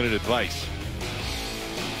last-minute advice.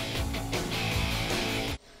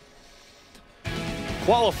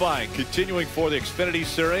 Qualifying continuing for the Xfinity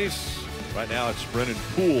Series. Right now it's Brennan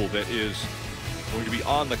Poole that is going to be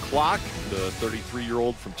on the clock. The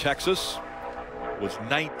 33-year-old from Texas was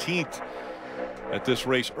 19th at this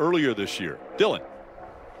race earlier this year. Dylan.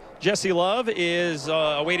 Jesse Love is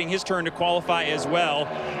awaiting his turn to qualify as well.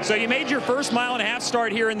 So you made your first 1.5 mile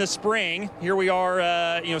start here in the spring. Here we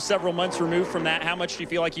are, several months removed from that. How much do you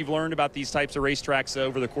feel like you've learned about these types of racetracks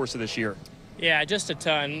over the course of this year? Yeah, just a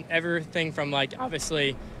ton. Everything from, like,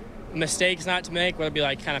 obviously mistakes not to make, whether it be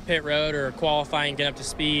like kind of pit road or qualifying, get up to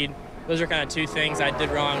speed. Those are kind of 2 things I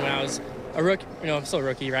did wrong when I was a rookie. I'm still a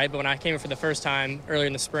rookie, right? But when I came in for the first time earlier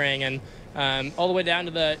in the spring, and all the way down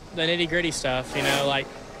to the nitty-gritty stuff, like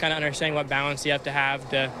kind of understanding what balance you have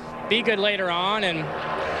to be good later on. And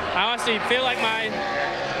I honestly feel like my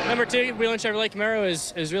number 2 Whelen Chevrolet Camaro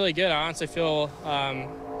is really good. I honestly feel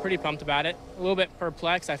pretty pumped about it. A little bit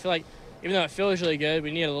perplexed. I feel like even though it feels really good,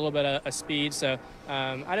 we need a little bit of speed. So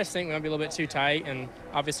I just think we're going to be a little bit too tight, and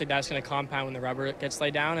obviously that's going to compound when the rubber gets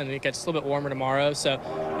laid down, and it gets a little bit warmer tomorrow. So,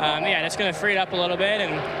 yeah, that's going to free it up a little bit,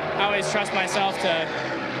 and I always trust myself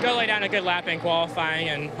to go lay down a good lap in qualifying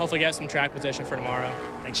and hopefully get some track position for tomorrow.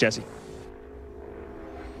 Thanks, Jesse.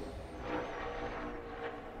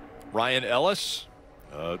 Ryan Ellis,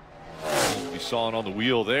 we saw it on the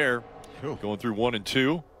wheel there, going through 1 and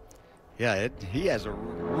 2. Yeah, he has a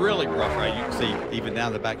really rough ride. You can see even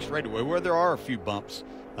down the back straightaway where there are a few bumps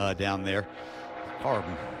down there. Car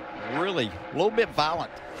really a little bit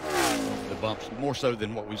violent, the bumps, more so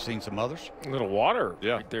than what we've seen some others. A little water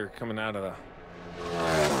right there coming out of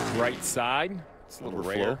the right side. It's a little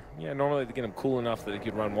rare. Yeah, normally they get them cool enough that they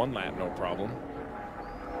could run 1 lap, no problem.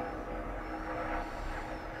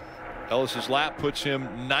 Ellis's lap puts him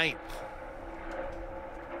 9th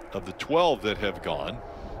of the 12 that have gone.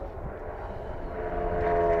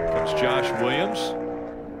 Comes Josh Williams.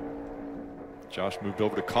 Josh moved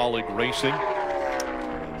over to Colleague Racing.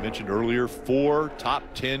 I mentioned earlier 4 top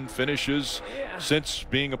 10 finishes since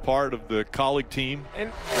being a part of the Colleague team.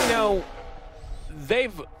 And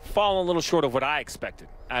they've fallen a little short of what I expected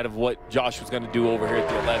out of what Josh was going to do over here at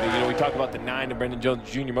the 11. We talk about the 9 of Brendan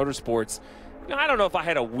Jones Jr. Motorsports. I don't know if I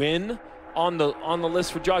had a win on the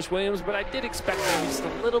list for Josh Williams, but I did expect maybe just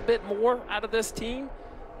a little bit more out of this team.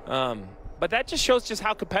 But that just shows just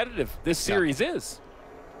how competitive this series is.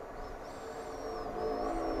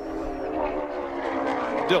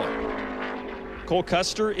 Dylan. Cole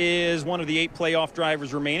Custer is one of the 8 playoff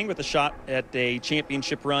drivers remaining with a shot at a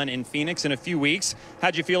championship run in Phoenix in a few weeks.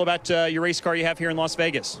 How'd you feel about your race car you have here in Las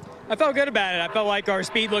Vegas? I felt good about it. I felt like our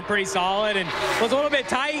speed looked pretty solid and was a little bit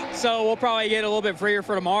tight, so we'll probably get a little bit freer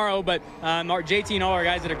for tomorrow. But our JT and all our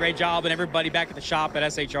guys did a great job, and everybody back at the shop at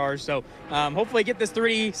SHR. So hopefully get this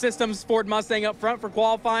 3D Systems Ford Mustang up front for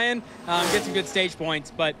qualifying, get some good stage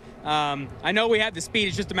points. But I know we have the speed.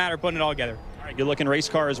 It's just a matter of putting it all together. All right, good looking race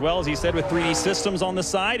car as well, as he said, with 3D Systems on the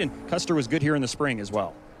side, and Custer was good here in the spring as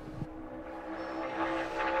well.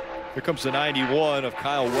 Here comes the 91 of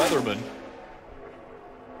Kyle Weatherman.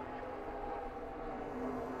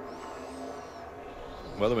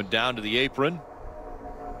 Weatherman down to the apron,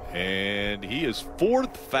 and he is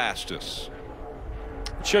 4th fastest.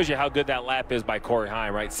 It shows you how good that lap is by Corey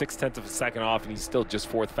Heim, right? 0.6 of a second off, and he's still just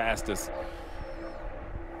 4th fastest.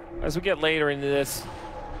 As we get later into this,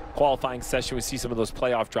 qualifying session, we see some of those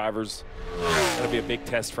playoff drivers. That'll be a big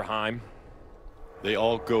test for Heim. They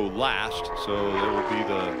all go last, so they will be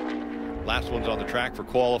the last ones on the track for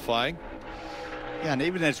qualifying. Yeah, and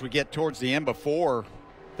even as we get towards the end before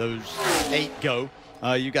those 8 go,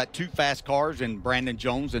 you got 2 fast cars in Brandon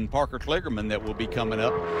Jones and Parker Kligerman that will be coming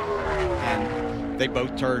up. And they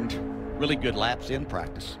both turned really good laps in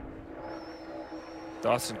practice.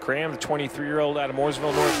 Dawson Cram, the 23-year-old out of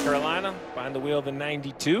Mooresville, North Carolina, behind the wheel of the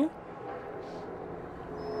 92.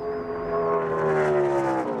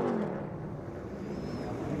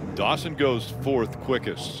 Dawson goes 4th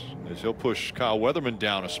quickest as he'll push Kyle Weatherman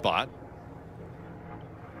down a spot.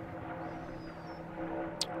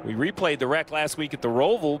 We replayed the wreck last week at the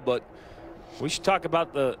Roval, but we should talk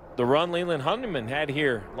about the run Leland Hundeman had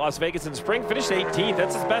here. Las Vegas in spring, finished 18th.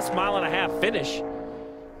 That's his best mile-and-a-half finish.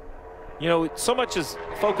 You know, so much is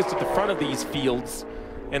focused at the front of these fields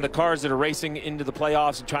and the cars that are racing into the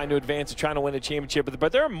playoffs and trying to advance and trying to win a championship.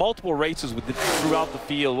 But there are multiple races throughout the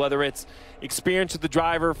field, whether it's experience of the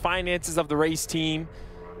driver, finances of the race team.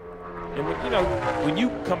 And when you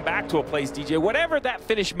come back to a place, DJ, whatever that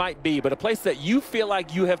finish might be, but a place that you feel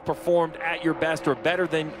like you have performed at your best or better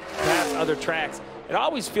than perhaps other tracks, it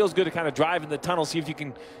always feels good to kind of drive in the tunnel, see if you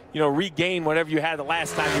can, regain whatever you had the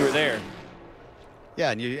last time you were there.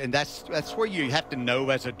 Yeah, and that's where you have to know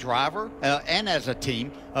as a driver and as a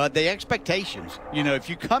team the expectations. If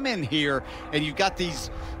you come in here and you've got these,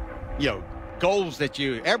 goals that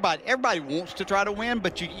everybody wants to try to win,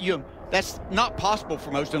 but that's not possible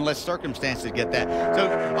for most unless circumstances get that. So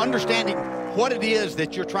understanding what it is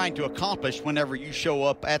that you're trying to accomplish whenever you show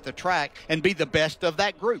up at the track and be the best of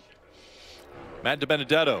that group. Matt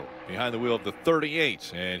DiBenedetto behind the wheel of the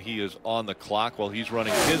 38, and he is on the clock while he's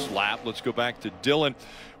running his lap. Let's go back to Dylan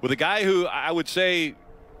with a guy who I would say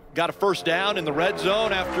got a first down in the red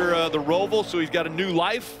zone after the Roval, so he's got a new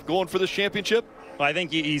life going for this championship. Well, I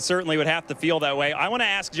think he certainly would have to feel that way. I want to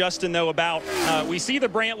ask Justin, though, about we see the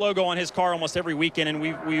Brandt logo on his car almost every weekend, and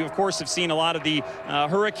we of course, have seen a lot of the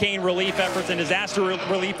hurricane relief efforts and disaster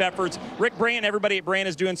relief efforts. Rick Brandt, everybody at Brandt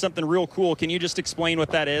is doing something real cool. Can you just explain what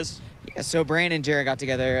that is? Yeah, so Brandt and Jared got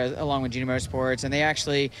together along with Junior Motorsports, and they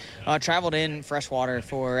actually traveled in fresh water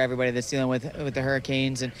for everybody that's dealing with the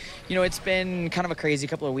hurricanes. And, it's been kind of a crazy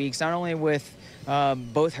couple of weeks, not only with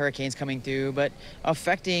both hurricanes coming through, but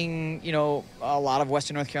affecting, a lot of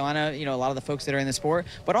Western North Carolina, a lot of the folks that are in the sport,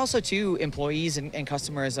 but also to employees and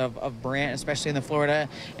customers of Brandt, especially in the Florida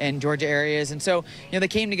and Georgia areas. And so, they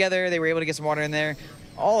came together, they were able to get some water in there.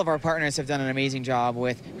 All of our partners have done an amazing job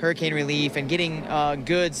with hurricane relief and getting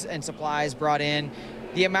goods and supplies brought in.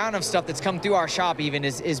 The amount of stuff that's come through our shop even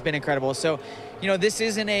has been incredible. So, this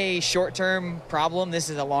isn't a short-term problem. This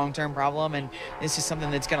is a long-term problem, and this is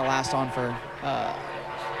something that's going to last on for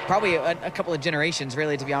probably a couple of generations,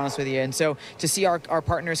 really, to be honest with you. And so to see our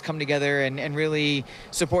partners come together and really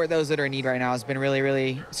support those that are in need right now has been really,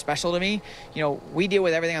 really special to me. We deal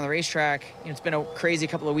with everything on the racetrack. It's been a crazy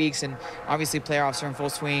couple of weeks, and obviously playoffs are in full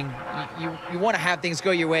swing. You want to have things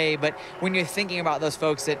go your way, but when you're thinking about those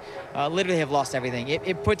folks that literally have lost everything,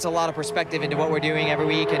 it puts a lot of perspective into what we're doing every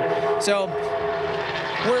week. And so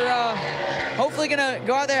we're hopefully going to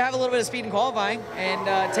go out there, have a little bit of speed in qualifying,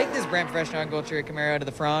 and take this Brandt Professional Agriculture Camaro to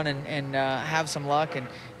the front and have some luck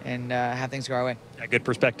and have things go our way. Yeah, good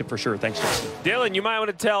perspective for sure. Thanks, Justin. Dylan, you might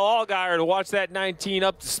want to tell Allgaier to watch that 19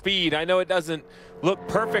 up to speed. I know it doesn't look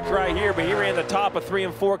perfect right here, but he ran the top of 3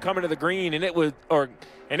 and 4 coming to the green, and it was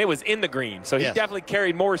in the green. So he definitely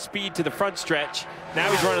carried more speed to the front stretch.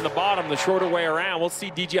 Now he's running the bottom the shorter way around. We'll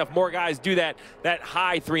see DGF more guys do that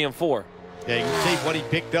high 3 and 4. Yeah, you can see what he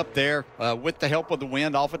picked up there with the help of the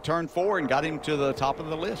wind off of turn 4 and got him to the top of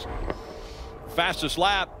the list. Fastest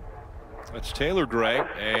lap, that's Taylor Gray,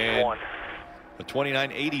 and a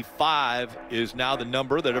 29.85 is now the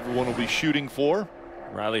number that everyone will be shooting for.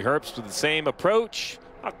 Riley Herbst with the same approach,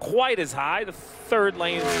 not quite as high, the 3rd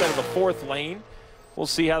lane instead of the 4th lane. We'll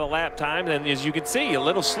see how the lap time, and as you can see, a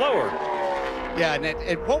little slower. Yeah,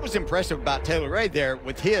 and what was impressive about Taylor Gray there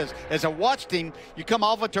with his, as I watched him, you come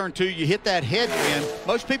off of turn 2, you hit that headwind.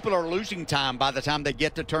 Most people are losing time by the time they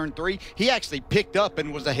get to turn 3. He actually picked up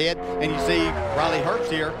and was ahead, and you see Riley Herbst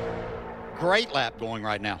here. Great lap going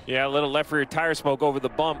right now. Yeah, a little left rear tire smoke over the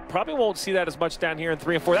bump. Probably won't see that as much down here in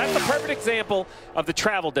 3 and 4. That's the perfect example of the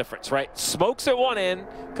travel difference, right? Smokes at one end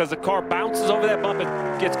because the car bounces over that bump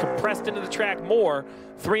and gets compressed into the track more.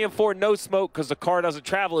 3 and 4, no smoke because the car doesn't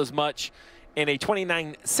travel as much. In a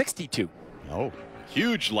 29.62. Oh,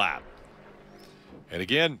 huge lap. And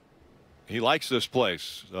again, he likes this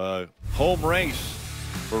place. Home race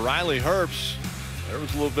for Riley Herbst. There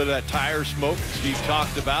was a little bit of that tire smoke Steve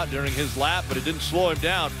talked about during his lap, but it didn't slow him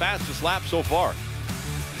down. Fastest lap so far.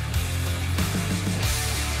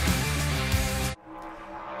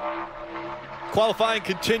 Qualifying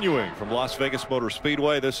continuing from Las Vegas Motor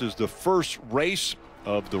Speedway. This is the first race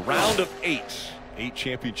of the round of 8. 8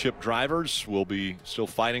 championship drivers will be still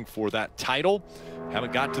fighting for that title.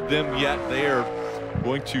 Haven't got to them yet. They are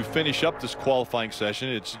going to finish up this qualifying session.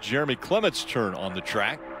 It's Jeremy Clement's turn on the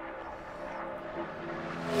track.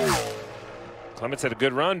 Clements had a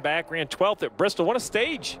good run back, ran 12th at Bristol. What a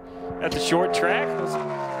stage at the short track. It was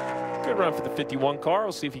a good run for the 51 car.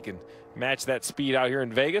 We'll see if he can match that speed out here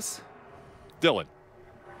in Vegas. Dylan.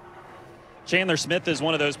 Chandler Smith is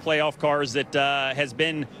one of those playoff cars that has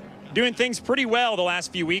been doing things pretty well the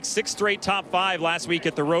last few weeks. 6 straight top 5 last week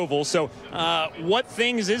at the Roval. So what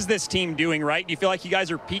things is this team doing right? Do you feel like you guys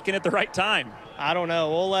are peaking at the right time? I don't know.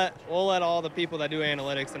 We'll let all the people that do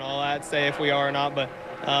analytics and all that say if we are or not. But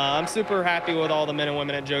I'm super happy with all the men and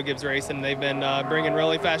women at Joe Gibbs Racing. They've been bringing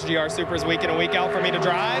really fast GR Supers week in and week out for me to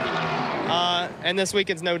drive. And this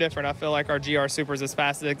weekend's no different. I feel like our GR Super's as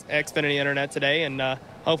fast as Xfinity Internet today, and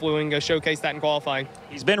hopefully we can go showcase that in qualifying.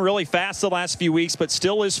 He's been really fast the last few weeks, but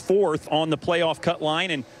still is 4th on the playoff cut line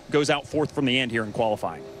and goes out 4th from the end here in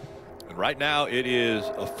qualifying. And right now it is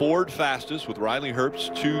a Ford fastest with Riley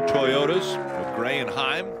Herbst, 2 Toyotas with Gray and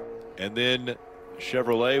Heim, and then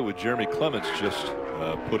Chevrolet with Jeremy Clements just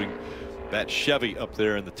putting that Chevy up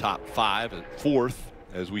there in the top 5 at 4th.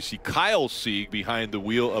 As we see Kyle Sieg behind the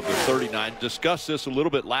wheel of the 39. Discussed this a little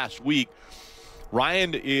bit last week.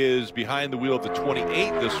 Ryan is behind the wheel of the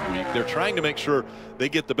 28 this week. They're trying to make sure they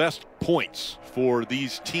get the best points for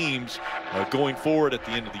these teams going forward at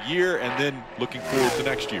the end of the year and then looking forward to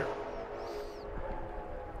next year.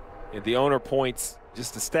 And the owner points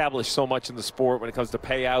just establish so much in the sport when it comes to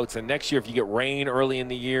payouts. And next year, if you get rain early in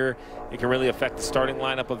the year, it can really affect the starting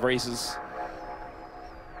lineup of races.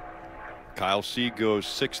 Kyle Sieg goes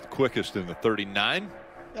 6th quickest in the 39.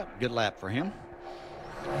 Yep, good lap for him.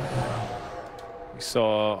 We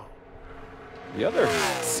saw the other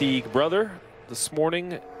Sieg brother this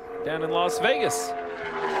morning down in Las Vegas,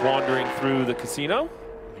 wandering through the casino.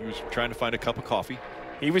 He was trying to find a cup of coffee.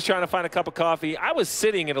 He was trying to find a cup of coffee. I was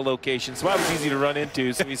sitting at a location, so I was easy to run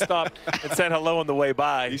into. So he stopped and said hello on the way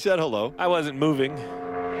by. He said hello. I wasn't moving.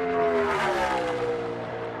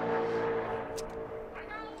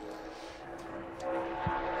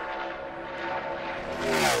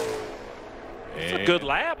 It's a good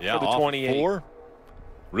lap for the 28. 4.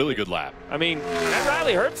 Really good lap. I mean, that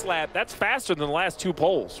Riley Herbst lap, that's faster than the last 2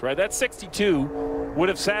 poles, right? That 62 would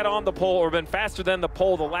have sat on the pole or been faster than the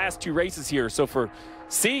pole the last 2 races here. So for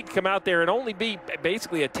Sieg to come out there and only be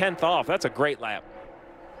basically a 10th off, that's a great lap.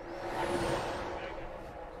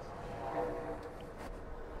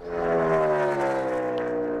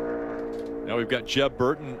 Now we've got Jeb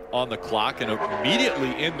Burton on the clock and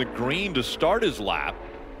immediately in the green to start his lap.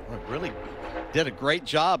 Really did a great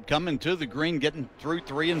job coming to the green, getting through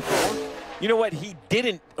 3 and 4. You know what he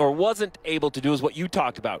didn't or wasn't able to do is what you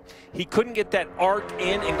talked about. He couldn't get that arc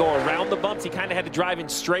in and go around the bumps. He kind of had to drive in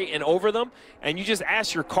straight and over them. And you just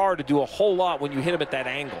ask your car to do a whole lot when you hit him at that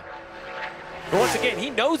angle. But once again, he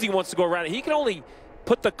knows he wants to go around it. He can only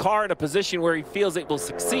put the car in a position where he feels it will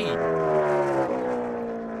succeed.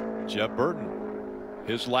 Jeb Burton,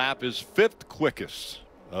 his lap is 5th quickest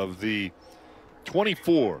of the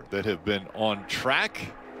 24 that have been on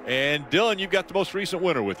track. And Dylan, you've got the most recent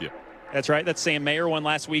winner with you. That's right. That's Sam Mayer, won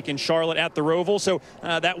last week in Charlotte at the Roval. So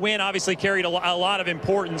that win obviously carried a lot of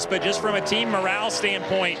importance. But just from a team morale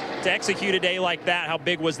standpoint, to execute a day like that, how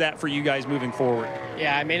big was that for you guys moving forward?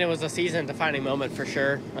 Yeah, I mean, it was a season-defining moment for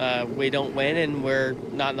sure. We don't win, and we're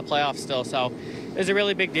not in the playoffs still. So it was a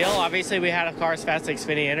really big deal. Obviously, we had a car as fast as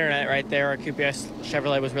Xfinity Internet right there. Our QPS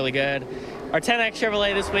Chevrolet was really good. Our 10X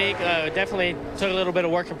Chevrolet this week definitely took a little bit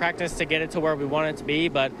of work and practice to get it to where we want it to be,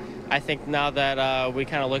 but I think now that we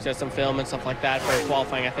kind of looked at some film and stuff like that for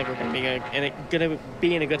qualifying, I think we're going to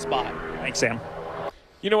be in a good spot. Thanks, Sam.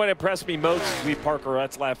 You know what impressed me most as we Parker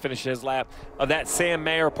Rutt's lap, finished his lap of that Sam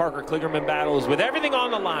Mayer, Parker Kligerman battle is with everything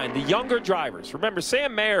on the line, the younger drivers. Remember,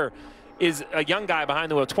 Sam Mayer is a young guy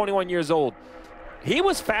behind the wheel, 21 years old. He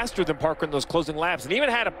was faster than Parker in those closing laps and even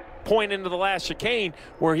had a point into the last chicane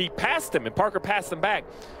where he passed him and Parker passed him back.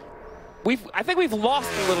 I think we've lost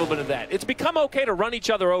a little bit of that. It's become okay to run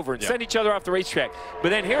each other over and send each other off the racetrack. But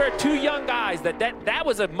then here are 2 young guys that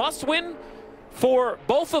was a must-win for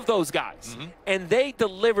both of those guys. And they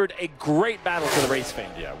delivered a great battle to the race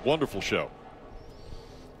fan. Yeah, wonderful show.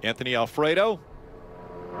 Anthony Alfredo,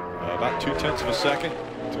 about 0.2 of a second,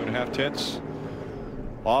 2.5 tenths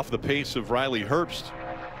off the pace of Riley Herbst.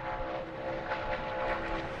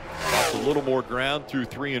 lost a little more ground through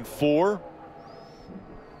 3 and 4.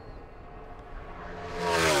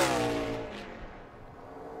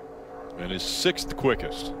 And his 6th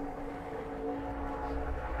quickest.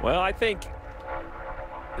 Well, I think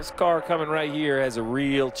this car coming right here has a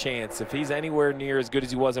real chance. If he's anywhere near as good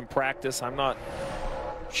as he was in practice, I'm not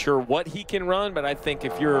sure what he can run, but I think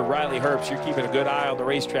if you're Riley Herbst, you're keeping a good eye on the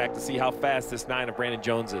racetrack to see how fast this 9 of Brandon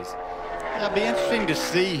Jones is. It'll be interesting to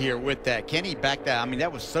see here with that. Can he back that? I mean,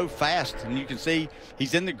 that was so fast, and you can see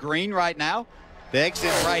he's in the green right now. The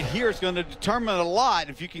exit right here is going to determine a lot.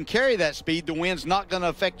 If you can carry that speed, the wind's not going to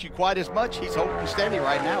affect you quite as much. He's holding steady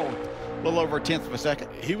right now, a little over 1/10 of a second.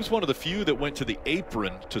 He was one of the few that went to the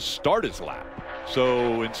apron to start his lap.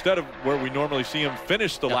 So instead of where we normally see him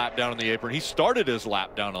finish the lap down on the apron, he started his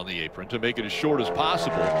lap down on the apron to make it as short as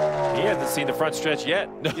possible. He hasn't seen the front stretch yet.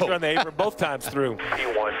 No. He's run the apron both times through.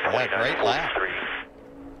 Yeah, great lap.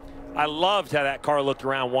 I loved how that car looked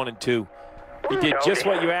around 1 and 2. He did just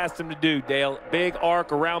what you asked him to do, Dale. Big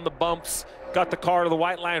arc around the bumps. Got the car to the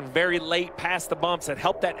white line very late, past the bumps, and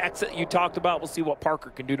helped that exit you talked about. We'll see what Parker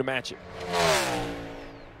can do to match it.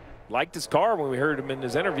 Liked his car when we heard him in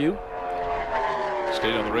his interview.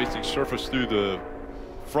 Stayed on the racing surface through the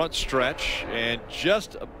front stretch and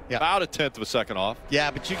just about 1/10 of a second off. Yeah,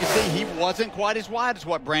 but you can see he wasn't quite as wide as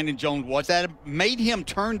what Brandon Jones was. That made him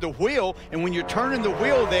turn the wheel, and when you're turning the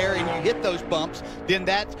wheel there and you hit those bumps, then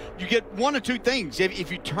you get one of two things. If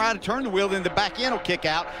you try to turn the wheel, then the back end will kick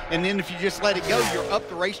out, and then if you just let it go, you're up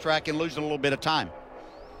the racetrack and losing a little bit of time.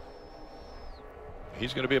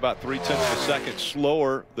 He's going to be about 0.3 of a second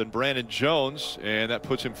slower than Brandon Jones, and that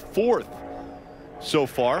puts him 4th so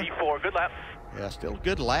far. P4, good lap. Yeah, still a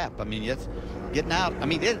good lap. I mean, it's getting out. I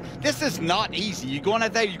mean, this is not easy. You're going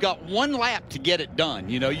out there, you've got 1 lap to get it done.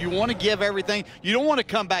 You know, you want to give everything. You don't want to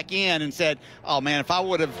come back in and said, oh, man, if I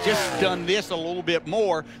would have just done this a little bit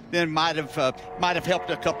more, then might have helped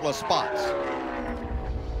a couple of spots.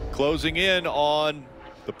 Closing in on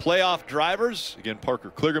the playoff drivers. Again,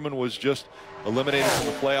 Parker Kligerman was just eliminated from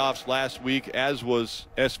the playoffs last week, as was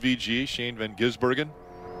SVG, Shane Van Gisbergen.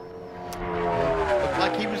 Looked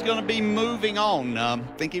like he was going to be moving on. I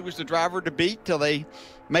think he was the driver to beat till they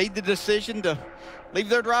made the decision to leave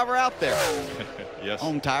their driver out there. Yes.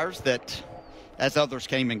 On tires that, as others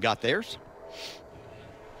came and got theirs.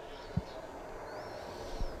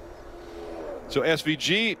 So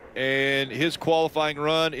SVG and his qualifying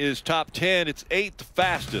run is top 10. It's 8th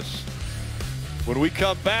fastest. When we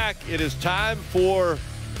come back, it is time for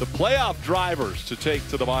the playoff drivers to take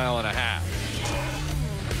to the 1.5 miles.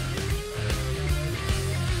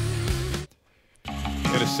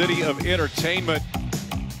 In a city of entertainment,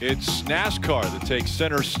 it's NASCAR that takes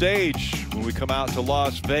center stage when we come out to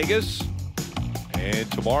Las Vegas.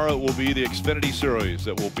 And tomorrow it will be the Xfinity Series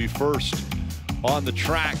that will be first on the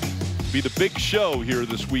track. Be the big show here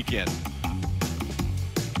this weekend.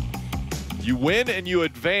 You win and you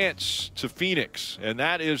advance to Phoenix, and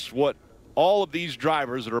that is what all of these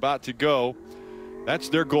drivers that are about to go, that's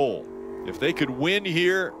their goal. If they could win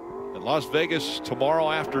here in Las Vegas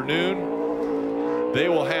tomorrow afternoon, they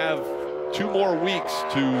will have 2 more weeks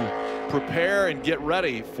to prepare and get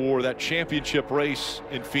ready for that championship race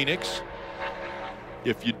in Phoenix.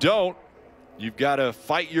 If you don't, you've got to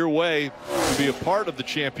fight your way to be a part of the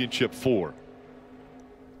championship 4.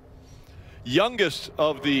 Youngest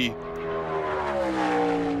of the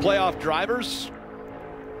playoff drivers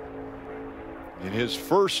in his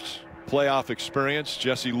first playoff experience,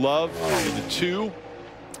 Jesse Love in the 2.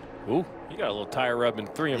 Ooh, he got a little tire rub in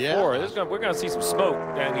 3 and 4. We're going to see some smoke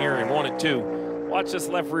down here in 1 and 2. Watch this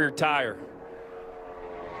left rear tire.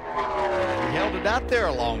 He held it out there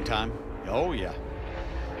a long time. Oh, yeah.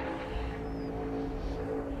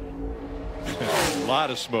 A lot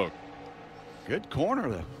of smoke. Good corner,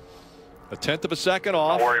 though. 1/10 of a second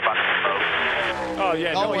off. Don't worry about the smoke. Oh,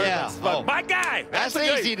 yeah. Oh, yeah. Oh. My guy. That's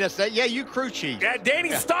easy to say. Yeah, you crew chief. Yeah,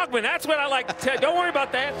 Danny Stockman. That's what I like to tell. Don't worry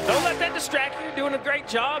about that. Don't let that distract you. You're doing a great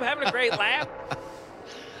job, having a great lap.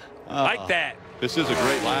 Like that. This is a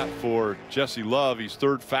great lap for Jesse Love. He's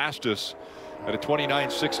 3rd fastest at a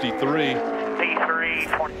 29.63.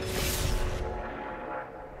 P3, 20.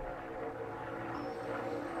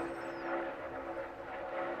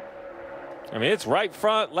 I mean, it's right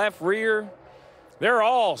front, left rear. They're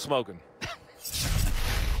all smoking.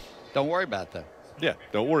 Don't worry about that. Yeah,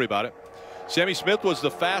 don't worry about it. Sammy Smith was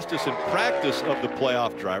the fastest in practice of the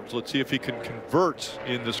playoff drivers. Let's see if he can convert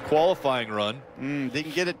in this qualifying run.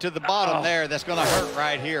 Didn't get it to the bottom there. That's going to hurt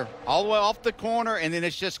right here. All the way off the corner, and then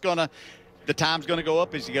it's just going to, the time's going to go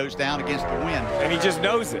up as he goes down against the wind. And he just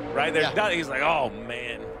knows it, right? There's nothing. He's like, oh,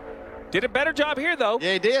 man. Did a better job here, though.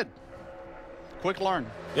 Yeah, he did. quick learn.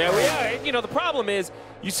 Yeah, we are. You know, the problem is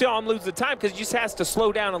you saw him lose the time because he just has to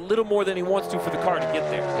slow down a little more than he wants to for the car to get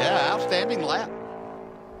there. Yeah, outstanding lap.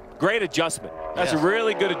 Great adjustment. That's a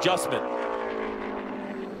really good adjustment.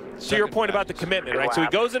 To your point about the commitment, right? So he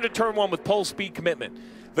goes into turn one with pole speed commitment.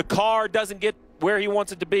 The car doesn't get where he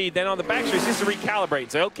wants it to be. Then on the back straight, he has to recalibrate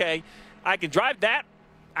and say, okay, I can drive that.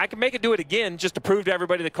 I can make it do it again just to prove to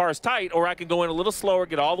everybody the car is tight, or I can go in a little slower,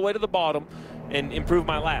 get all the way to the bottom, and improve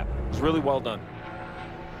my lap. It's really well done.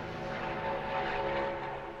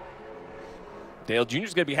 Dale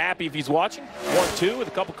Jr.'s going to be happy if he's watching. 1-2 with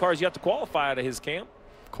a couple cars yet to qualify out of his camp.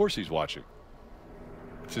 Of course he's watching.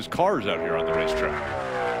 It's his cars out here on the racetrack.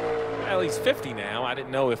 Well, he's 50 now. I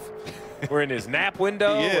didn't know if we're in his nap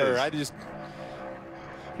window or I just...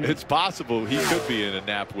 It's possible he could be in a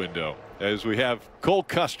nap window as we have Cole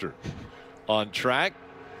Custer on track.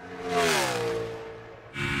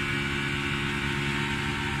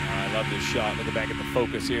 I love this shot. Look back at the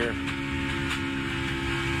focus here.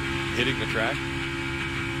 Hitting the track.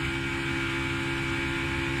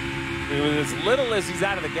 With as little as he's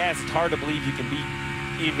out of the gas, it's hard to believe he can be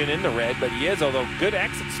even in the red, but he is, although good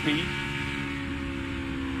exit speed.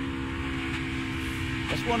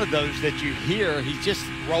 That's one of those that you hear. He's just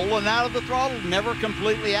rolling out of the throttle, never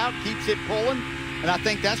completely out, keeps it pulling. And I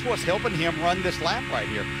think that's what's helping him run this lap right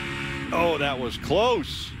here. Oh, that was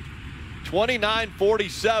close.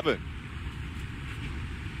 29.47.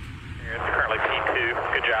 It's currently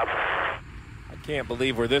P2. Good job. I can't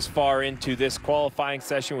believe we're this far into this qualifying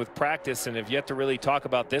session with practice and have yet to really talk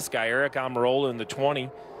about this guy, Eric Almirola in the 20.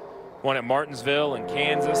 Won at Martinsville and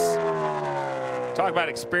Kansas. Talk about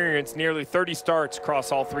experience, nearly 30 starts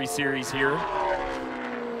across all three series here.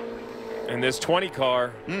 And this 20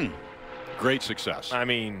 car. Great success. I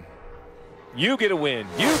mean, you get a win,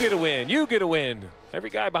 you get a win, you get a win. Every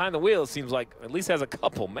guy behind the wheel seems like at least has a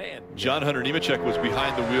couple, man. John Hunter Nemechek was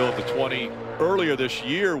behind the wheel of the 20 earlier this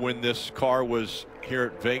year when this car was here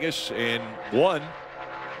at Vegas and won.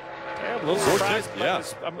 Yeah, I'm a little surprised.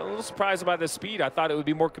 I'm a little surprised about this speed. I thought it would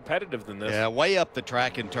be more competitive than this. Yeah, way up the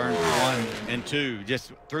track in turns 1 and 2,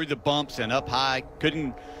 just through the bumps and up high.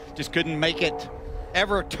 Just couldn't make it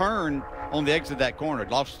ever turn on the exit of that corner.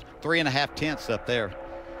 Lost 3.5 tenths up there.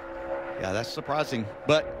 Yeah, that's surprising.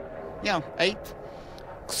 But, you know, 8th.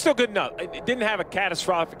 Still good enough. It didn't have a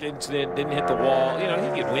catastrophic incident, didn't hit the wall. You know,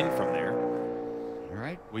 he could win from there. All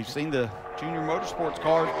right, we've seen the junior motorsports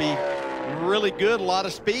cars be really good, a lot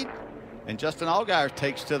of speed. And Justin Allgaier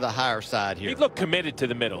takes to the higher side here. He looked committed to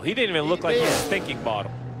the middle. He didn't even look like he was thinking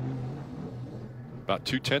bottom. About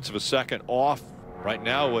 0.2 of a second off right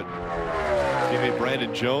now what teammate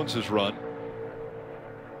Brandon Jones has run.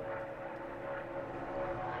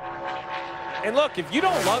 And look, if you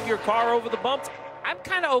don't love your car over the bumps, I'm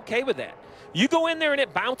kind of okay with that. You go in there and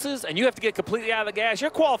it bounces and you have to get completely out of the gas,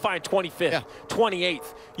 you're qualifying 25th,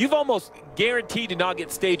 28th. You've almost guaranteed to not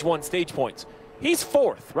get stage 1 stage points. He's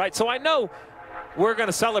 4th, right? So I know we're going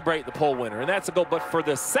to celebrate the pole winner, and that's a goal. But for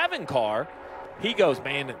the 7 car, he goes,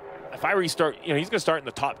 man, if I restart, you know, he's going to start in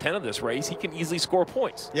the top 10 of this race. He can easily score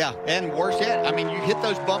points. Yeah, and worse yet, I mean, you hit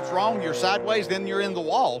those bumps wrong, you're sideways, then you're in the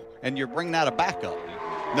wall, and you're bringing out a backup.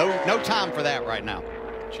 No time for that right now.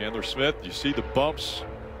 Chandler Smith, you see the bumps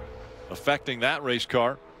affecting that race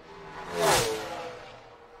car.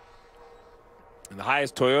 And the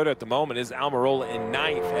highest Toyota at the moment is Almirola in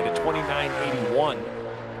 9th at a 29.81.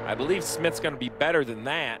 I believe Smith's going to be better than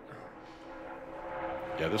that.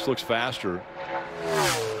 Yeah, this looks faster.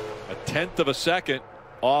 1/10 of a second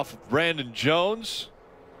off Brandon Jones.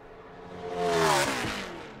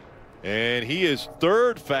 And he is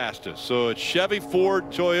 3rd fastest. So it's Chevy, Ford,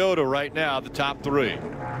 Toyota right now, the top 3.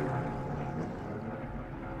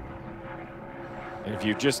 And if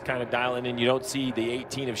you're just kind of dialing in, you don't see the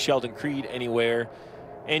 18 of Sheldon Creed anywhere.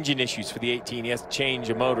 Engine issues for the 18. He has to change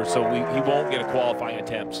a motor, so he won't get a qualifying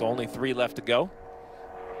attempt. So only 3 left to go.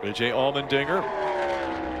 A.J. Allmendinger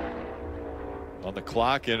on the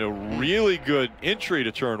clock and a really good entry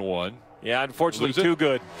to turn 1. Yeah, unfortunately too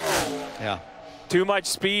good. Yeah. Too much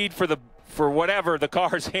speed for whatever the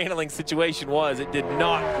car's handling situation was. It did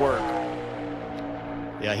not work.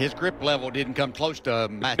 Yeah, his grip level didn't come close to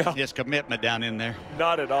matching his commitment down in there.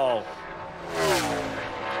 Not at all.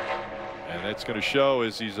 And that's going to show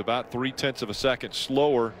as he's about 0.3 of a second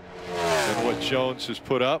slower than what Jones has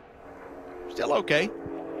put up. Still okay.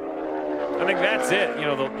 I think that's it. You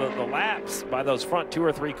know, the laps by those front 2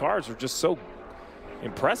 or 3 cars are just so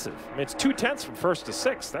impressive. I mean, it's 0.2 from 1st to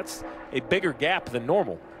 6th. That's a bigger gap than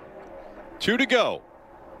normal. 2 to go.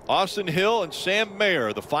 Austin Hill and Sam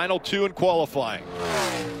Mayer, the final 2 in qualifying.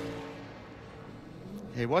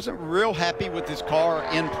 He wasn't real happy with his car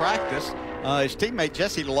in practice. His teammate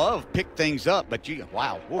Jesse Love picked things up, but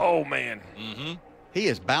wow. Whoa. Oh, man. He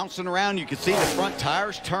is bouncing around. You can see the front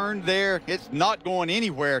tires turned there. It's not going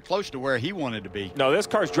anywhere close to where he wanted to be. No, this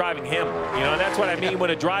car's driving him. You know, and that's what I mean when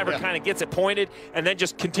a driver kind of gets it pointed and then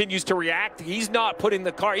just continues to react. He's not putting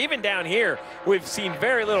the car, even down here, we've seen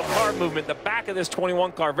very little car movement. The back of this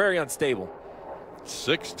 21 car, very unstable.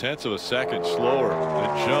 0.6 of a second slower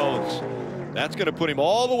than Jones. That's going to put him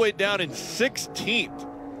all the way down in 16th.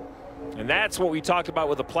 And that's what we talked about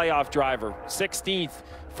with a playoff driver. 16th,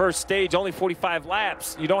 first stage, only 45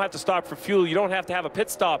 laps. You don't have to stop for fuel. You don't have to have a pit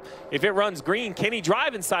stop. If it runs green, can he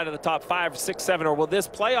drive inside of the top 5, 6, 7, or will this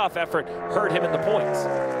playoff effort hurt him in the points?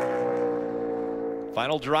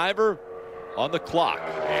 Final driver on the clock,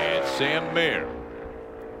 and Sam Mayer,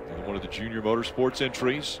 one of the junior motorsports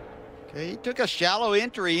entries. Okay, he took a shallow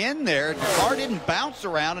entry in there. The car didn't bounce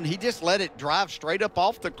around, and he just let it drive straight up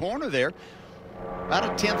off the corner there. About a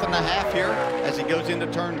 1/10 and a half here as he goes into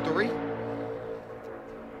turn 3.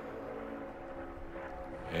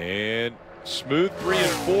 And smooth 3 and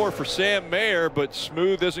 4 for Sam Mayer, but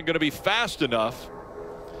smooth isn't going to be fast enough.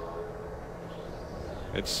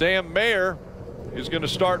 And Sam Mayer is going to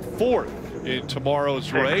start 4th in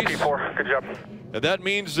tomorrow's race. Good job. And that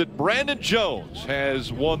means that Brandon Jones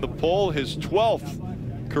has won the pole, his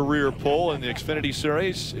 12th career pole in the Xfinity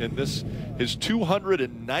Series, in this his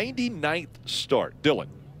 299th start. Dylan.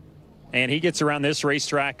 And he gets around this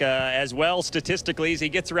racetrack as well statistically as he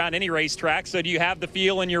gets around any racetrack. So do you have the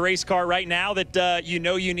feel in your race car right now that you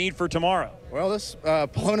know you need for tomorrow? Well, this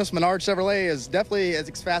Polonis Menard Chevrolet is definitely as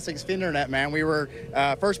fast as Xfinity, man. We were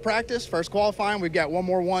first practice, first qualifying. We've got one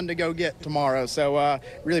more one to go get tomorrow. So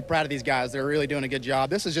really proud of these guys. They're really doing a good job.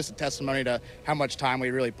 This is just a testimony to how much time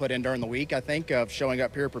we really put in during the week, I think, of showing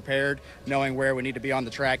up here prepared, knowing where we need to be on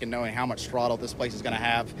the track, and knowing how much throttle this place is going to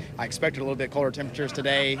have. I expected a little bit colder temperatures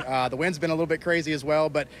today. The wind's been a little bit crazy as well,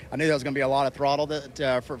 but I knew there was going to be a lot of throttle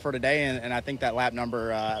for today, and I think that lap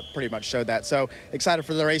number pretty much showed that. So excited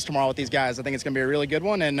for the race tomorrow with these guys. I think it's going to be a really good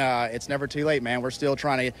one, and it's never too late, man. We're still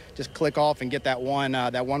trying to just click off and get that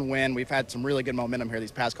one win. We've had some really good momentum here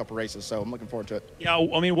these past couple races, so I'm looking forward to it. Yeah,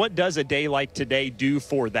 I mean, what does a day like today do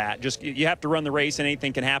for that? Just you have to run the race and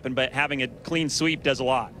anything can happen, but having a clean sweep does a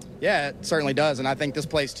lot. Yeah, it certainly does, and I think this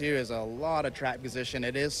place, too, is a lot of track position.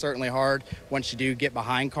 It is certainly hard once you do get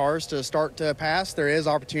behind cars to start to pass. There is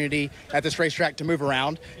opportunity at this racetrack to move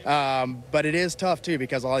around, but it is tough, too,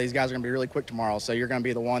 because a lot of these guys are going to be really quick tomorrow, so you're going to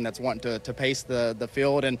be the one that's wanting to pace the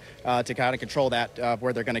field and to kind of control that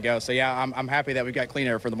where they're going to go. So, yeah, I'm happy that we've got clean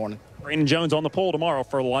air for the morning. Brandon Jones on the pole tomorrow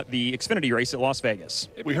for the Xfinity race at Las Vegas.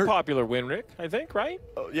 We heard popular win, Rick, I think, right?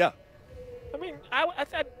 Yeah. I mean, I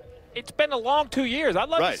thought it's been a long 2 years. I'd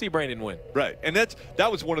love to see Brandon win. Right, and that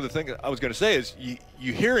was one of the things I was going to say is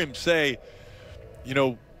you hear him say, you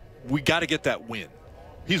know, we got to get that win.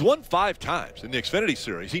 He's won 5 times in the Xfinity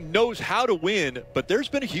Series. He knows how to win, but there's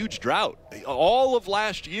been a huge drought. All of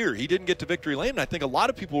last year, he didn't get to victory lane, and I think a lot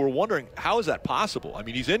of people were wondering, how is that possible? I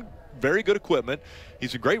mean, he's in very good equipment.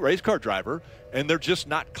 He's a great race car driver, and they're just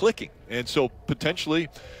not clicking. And so potentially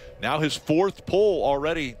now his 4th pole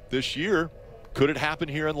already this year. Could it happen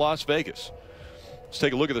here in Las Vegas? Let's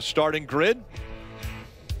take a look at the starting grid.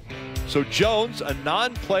 So Jones, a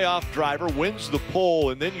non-playoff driver, wins the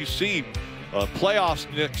pole, and then you see playoffs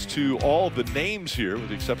next to all of the names here, with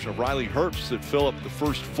the exception of Riley Herbst, that fill up the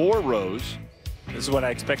first 4 rows. This is what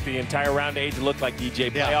I expect the entire round 8 to look like, DJ.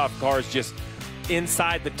 Playoff cars just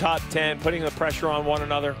inside the top 10, putting the pressure on one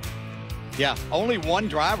another. Yeah, only one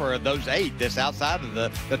driver of those 8 that's outside of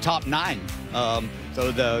the top 9. So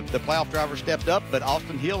the playoff driver stepped up, but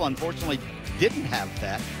Austin Hill, unfortunately, didn't have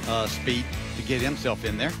that speed to get himself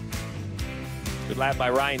in there. Good lap by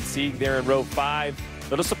Ryan Sieg there in row 5. A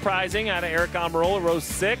little surprising out of Eric Almirola, row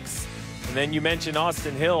 6. And then you mentioned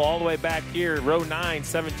Austin Hill all the way back here, row 9,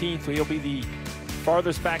 17th. So he'll be the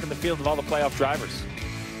farthest back in the field of all the playoff drivers.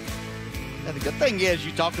 Yeah, the good thing is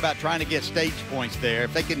you talked about trying to get stage points there.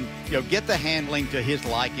 If they can, get the handling to his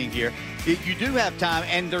liking here, you do have time,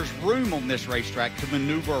 and there's room on this racetrack to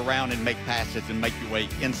maneuver around and make passes and make your way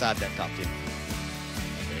inside that top 10.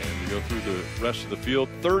 And we go through the rest of the field.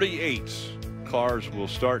 38 cars will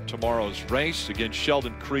start tomorrow's race. Again,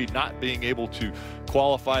 Sheldon Creed not being able to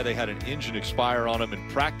qualify. They had an engine expire on him in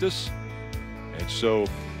practice, and so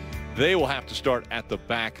they will have to start at the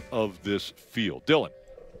back of this field. Dylan.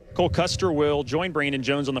 Cole Custer will join Brandon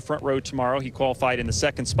Jones on the front row tomorrow. He qualified in the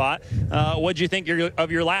 2nd spot. What did you think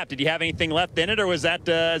of your lap? Did you have anything left in it, or was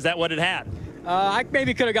that what it had? I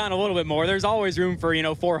maybe could have gone a little bit more. There's always room for,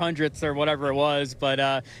 400ths or whatever it was,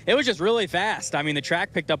 but it was just really fast. I mean, the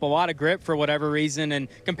track picked up a lot of grip for whatever reason, and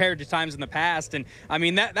compared to times in the past. And I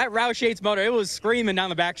mean, that Roush Yates motor, it was screaming down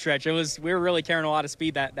the backstretch. We were really carrying a lot of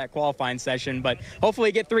speed that qualifying session. But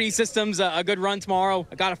hopefully get 3D Systems a good run tomorrow.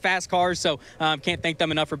 I got a fast car, so can't thank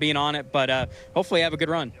them enough for being on it. But hopefully have a good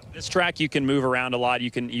run. This track, you can move around a lot.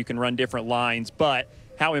 You can run different lines, but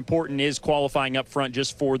how important is qualifying up front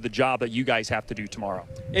just for the job that you guys have to do tomorrow?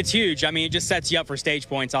 It's huge. I mean, it just sets you up for stage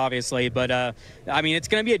points, obviously. But, I mean, it's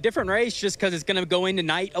going to be a different race just because it's going to go into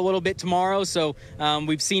night a little bit tomorrow. So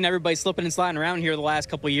we've seen everybody slipping and sliding around here the last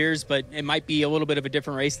couple of years, but it might be a little bit of a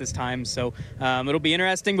different race this time. So it'll be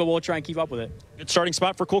interesting, but we'll try and keep up with it. Good starting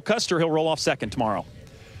spot for Cole Custer. He'll roll off second tomorrow.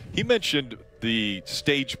 He mentioned the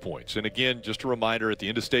stage points. And again, just a reminder, at the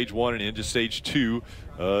end of stage 1 and into stage 2,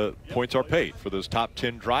 points are paid for those top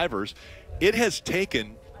 10 drivers. It has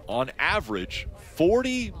taken, on average,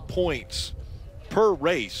 40 points per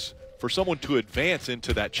race for someone to advance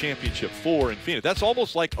into that championship 4 in Phoenix. That's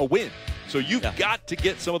almost like a win. So you've got to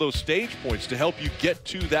get some of those stage points to help you get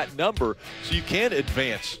to that number so you can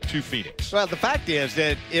advance to Phoenix. Well, the fact is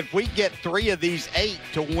that if we get 3 of these 8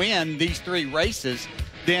 to win these 3 races,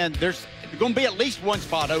 then there's going to be at least one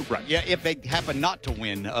spot open. Right. Yeah, if they happen not to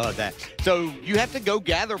win that. So you have to go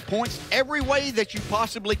gather points every way that you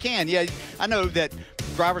possibly can. Yeah, I know that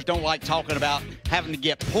drivers don't like talking about having to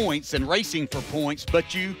get points and racing for points,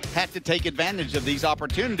 but you have to take advantage of these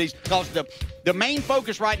opportunities because the main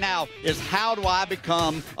focus right now is how do I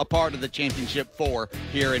become a part of the championship 4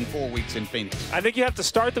 here in 4 weeks in Phoenix. I think you have to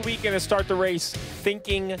start the weekend and start the race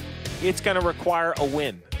thinking it's going to require a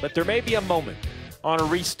win. But there may be a moment on a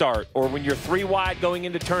restart or when you're 3 wide going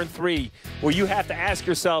into turn 3 where you have to ask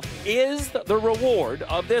yourself, is the reward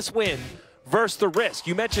of this win versus the risk?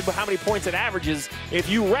 You mentioned how many points it averages. If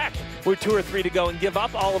you wreck with 2 or 3 to go and give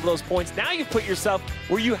up all of those points, now you've put yourself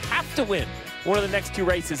where you have to win one of the next 2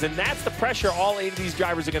 races, and that's the pressure all 8 of these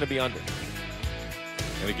drivers are going to be under.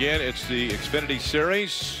 And again, it's the Xfinity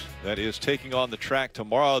Series that is taking on the track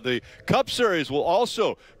tomorrow. The Cup Series will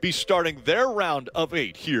also be starting their round of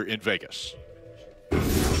 8 here in Vegas.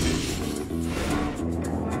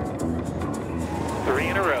 3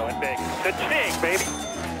 in a row in Vegas. Good sting, baby.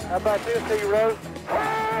 How about this, heroes?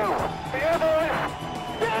 Yeah, boys!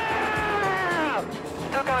 Yeah!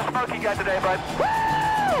 Still kind of smoke you got today, bud.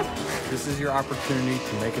 Woo! This is your opportunity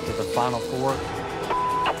to make it to the Final 4.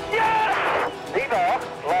 Yeah! Viva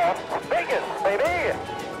Las Vegas, baby!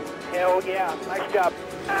 Hell yeah, nice job.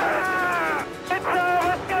 Ah!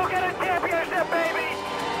 Let's go get a championship, baby!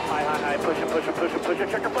 High, push it,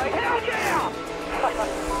 checker plate. Hell yeah!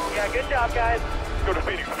 Yeah, good job, guys. Go to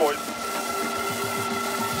Phoenix, boys.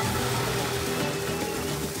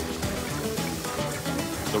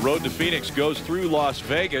 The road to Phoenix goes through Las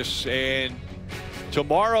Vegas, and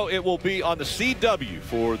tomorrow it will be on the CW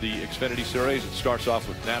for the Xfinity Series. It starts off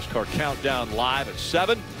with NASCAR Countdown live at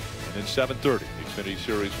 7, and then 7:30. The Xfinity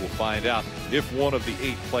Series will find out if one of the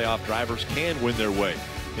 8 playoff drivers can win their way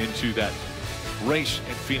into that race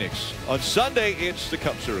in Phoenix. On Sunday, it's the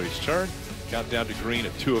Cup Series turn. Countdown to green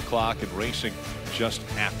at 2 o'clock and racing just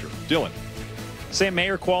after. Dylan. Sam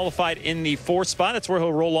Mayer qualified in the 4th spot. That's where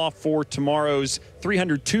he'll roll off for tomorrow's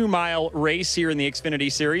 302-mile race here in the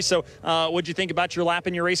Xfinity Series. So what'd you think about your lap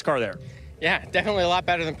in your race car there? Yeah, definitely a lot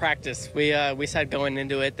better than practice. We said going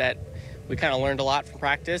into it that we kind of learned a lot from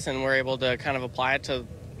practice and we're able to kind of apply it to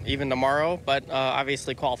even tomorrow, but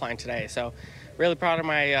obviously qualifying today. So really proud of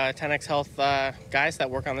my 10X Health guys that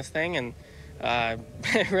work on this thing, and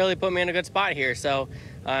really put me in a good spot here. So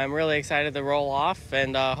I'm really excited to roll off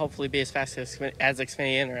and hopefully be as fast as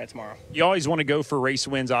Xfinity Internet tomorrow. You always want to go for race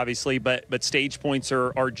wins, obviously, but stage points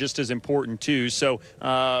are just as important too. So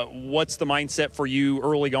what's the mindset for you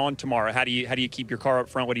early on tomorrow? How do you keep your car up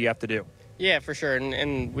front? What do you have to do? Yeah, for sure.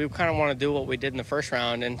 And we kind of want to do what we did in the first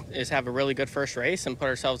round and is have a really good first race and put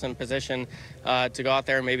ourselves in position to go out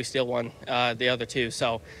there and maybe steal one the other 2.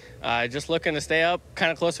 So just looking to stay up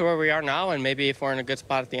kind of close to where we are now, and maybe if we're in a good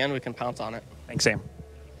spot at the end, we can pounce on it. Thanks, Sam.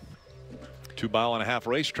 2.5-mile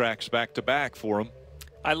racetracks back-to-back for them.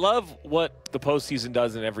 I love what the postseason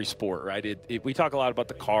does in every sport, right? We talk a lot about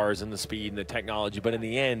the cars and the speed and the technology, but in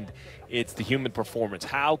the end, it's the human performance.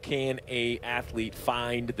 How can a athlete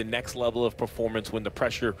find the next level of performance when the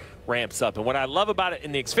pressure ramps up? And what I love about it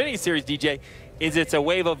in the Xfinity Series, DJ, is it's a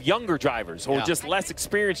wave of younger drivers or just less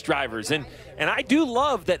experienced drivers. And I do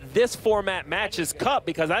love that this format matches Cup,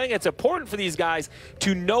 because I think it's important for these guys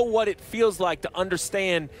to know what it feels like to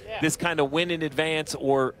understand this kind of win in advance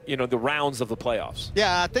or, the rounds of the playoffs.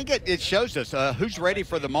 Yeah, I think it shows us Texas. Who's ready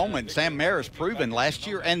for the moment? Sam Mayer has proven last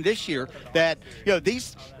year and this year that,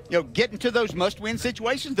 getting to those must-win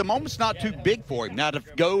situations, the moment's not too big for him. Now to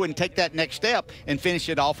go and take that next step and finish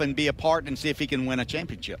it off and be a part and see if he can win a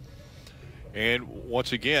championship. And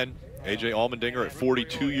once again, A.J. Allmendinger at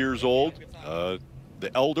 42 years old, the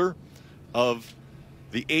elder of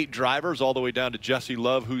the 8 drivers, all the way down to Jesse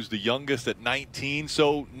Love, who's the youngest at 19.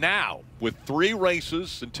 So now, with 3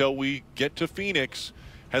 races until we get to Phoenix,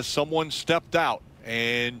 has someone stepped out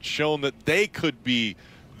and shown that they could be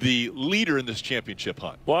the leader in this championship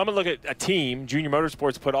hunt? Well, I'm going to look at a team. Junior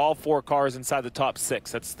Motorsports put all 4 cars inside the top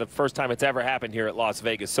 6. That's the first time it's ever happened here at Las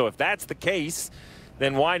Vegas. So if that's the case,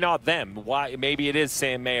 then why not them? Why? Maybe it is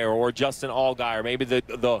Sam Mayer or Justin Allgaier. Maybe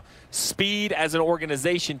the speed as an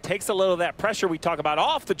organization takes a little of that pressure we talk about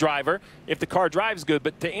off the driver if the car drives good.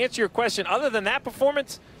 But to answer your question, other than that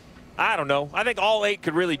performance, I don't know. I think all 8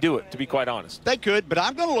 could really do it, to be quite honest. They could, but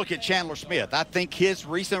I'm going to look at Chandler Smith. I think his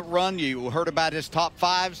recent run, you heard about his top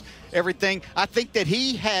 5s, everything. I think that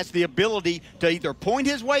he has the ability to either point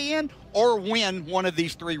his way in or win one of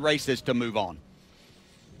these 3 races to move on.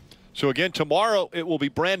 So again, tomorrow it will be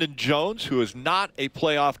Brandon Jones, who is not a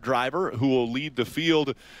playoff driver, who will lead the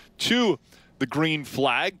field to the green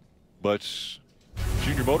flag. But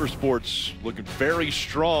Junior Motorsports looking very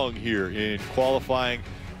strong here in qualifying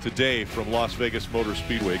today from Las Vegas Motor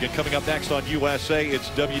Speedway. Again, coming up next on USA, it's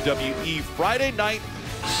WWE Friday Night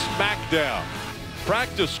SmackDown.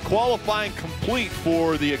 Practice qualifying complete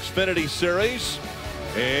for the Xfinity Series.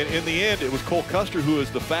 And in the end, it was Cole Custer who is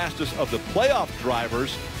the fastest of the playoff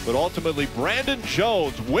drivers. But ultimately, Brandon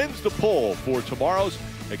Jones wins the pole for tomorrow's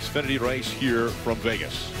Xfinity race here from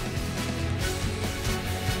Vegas.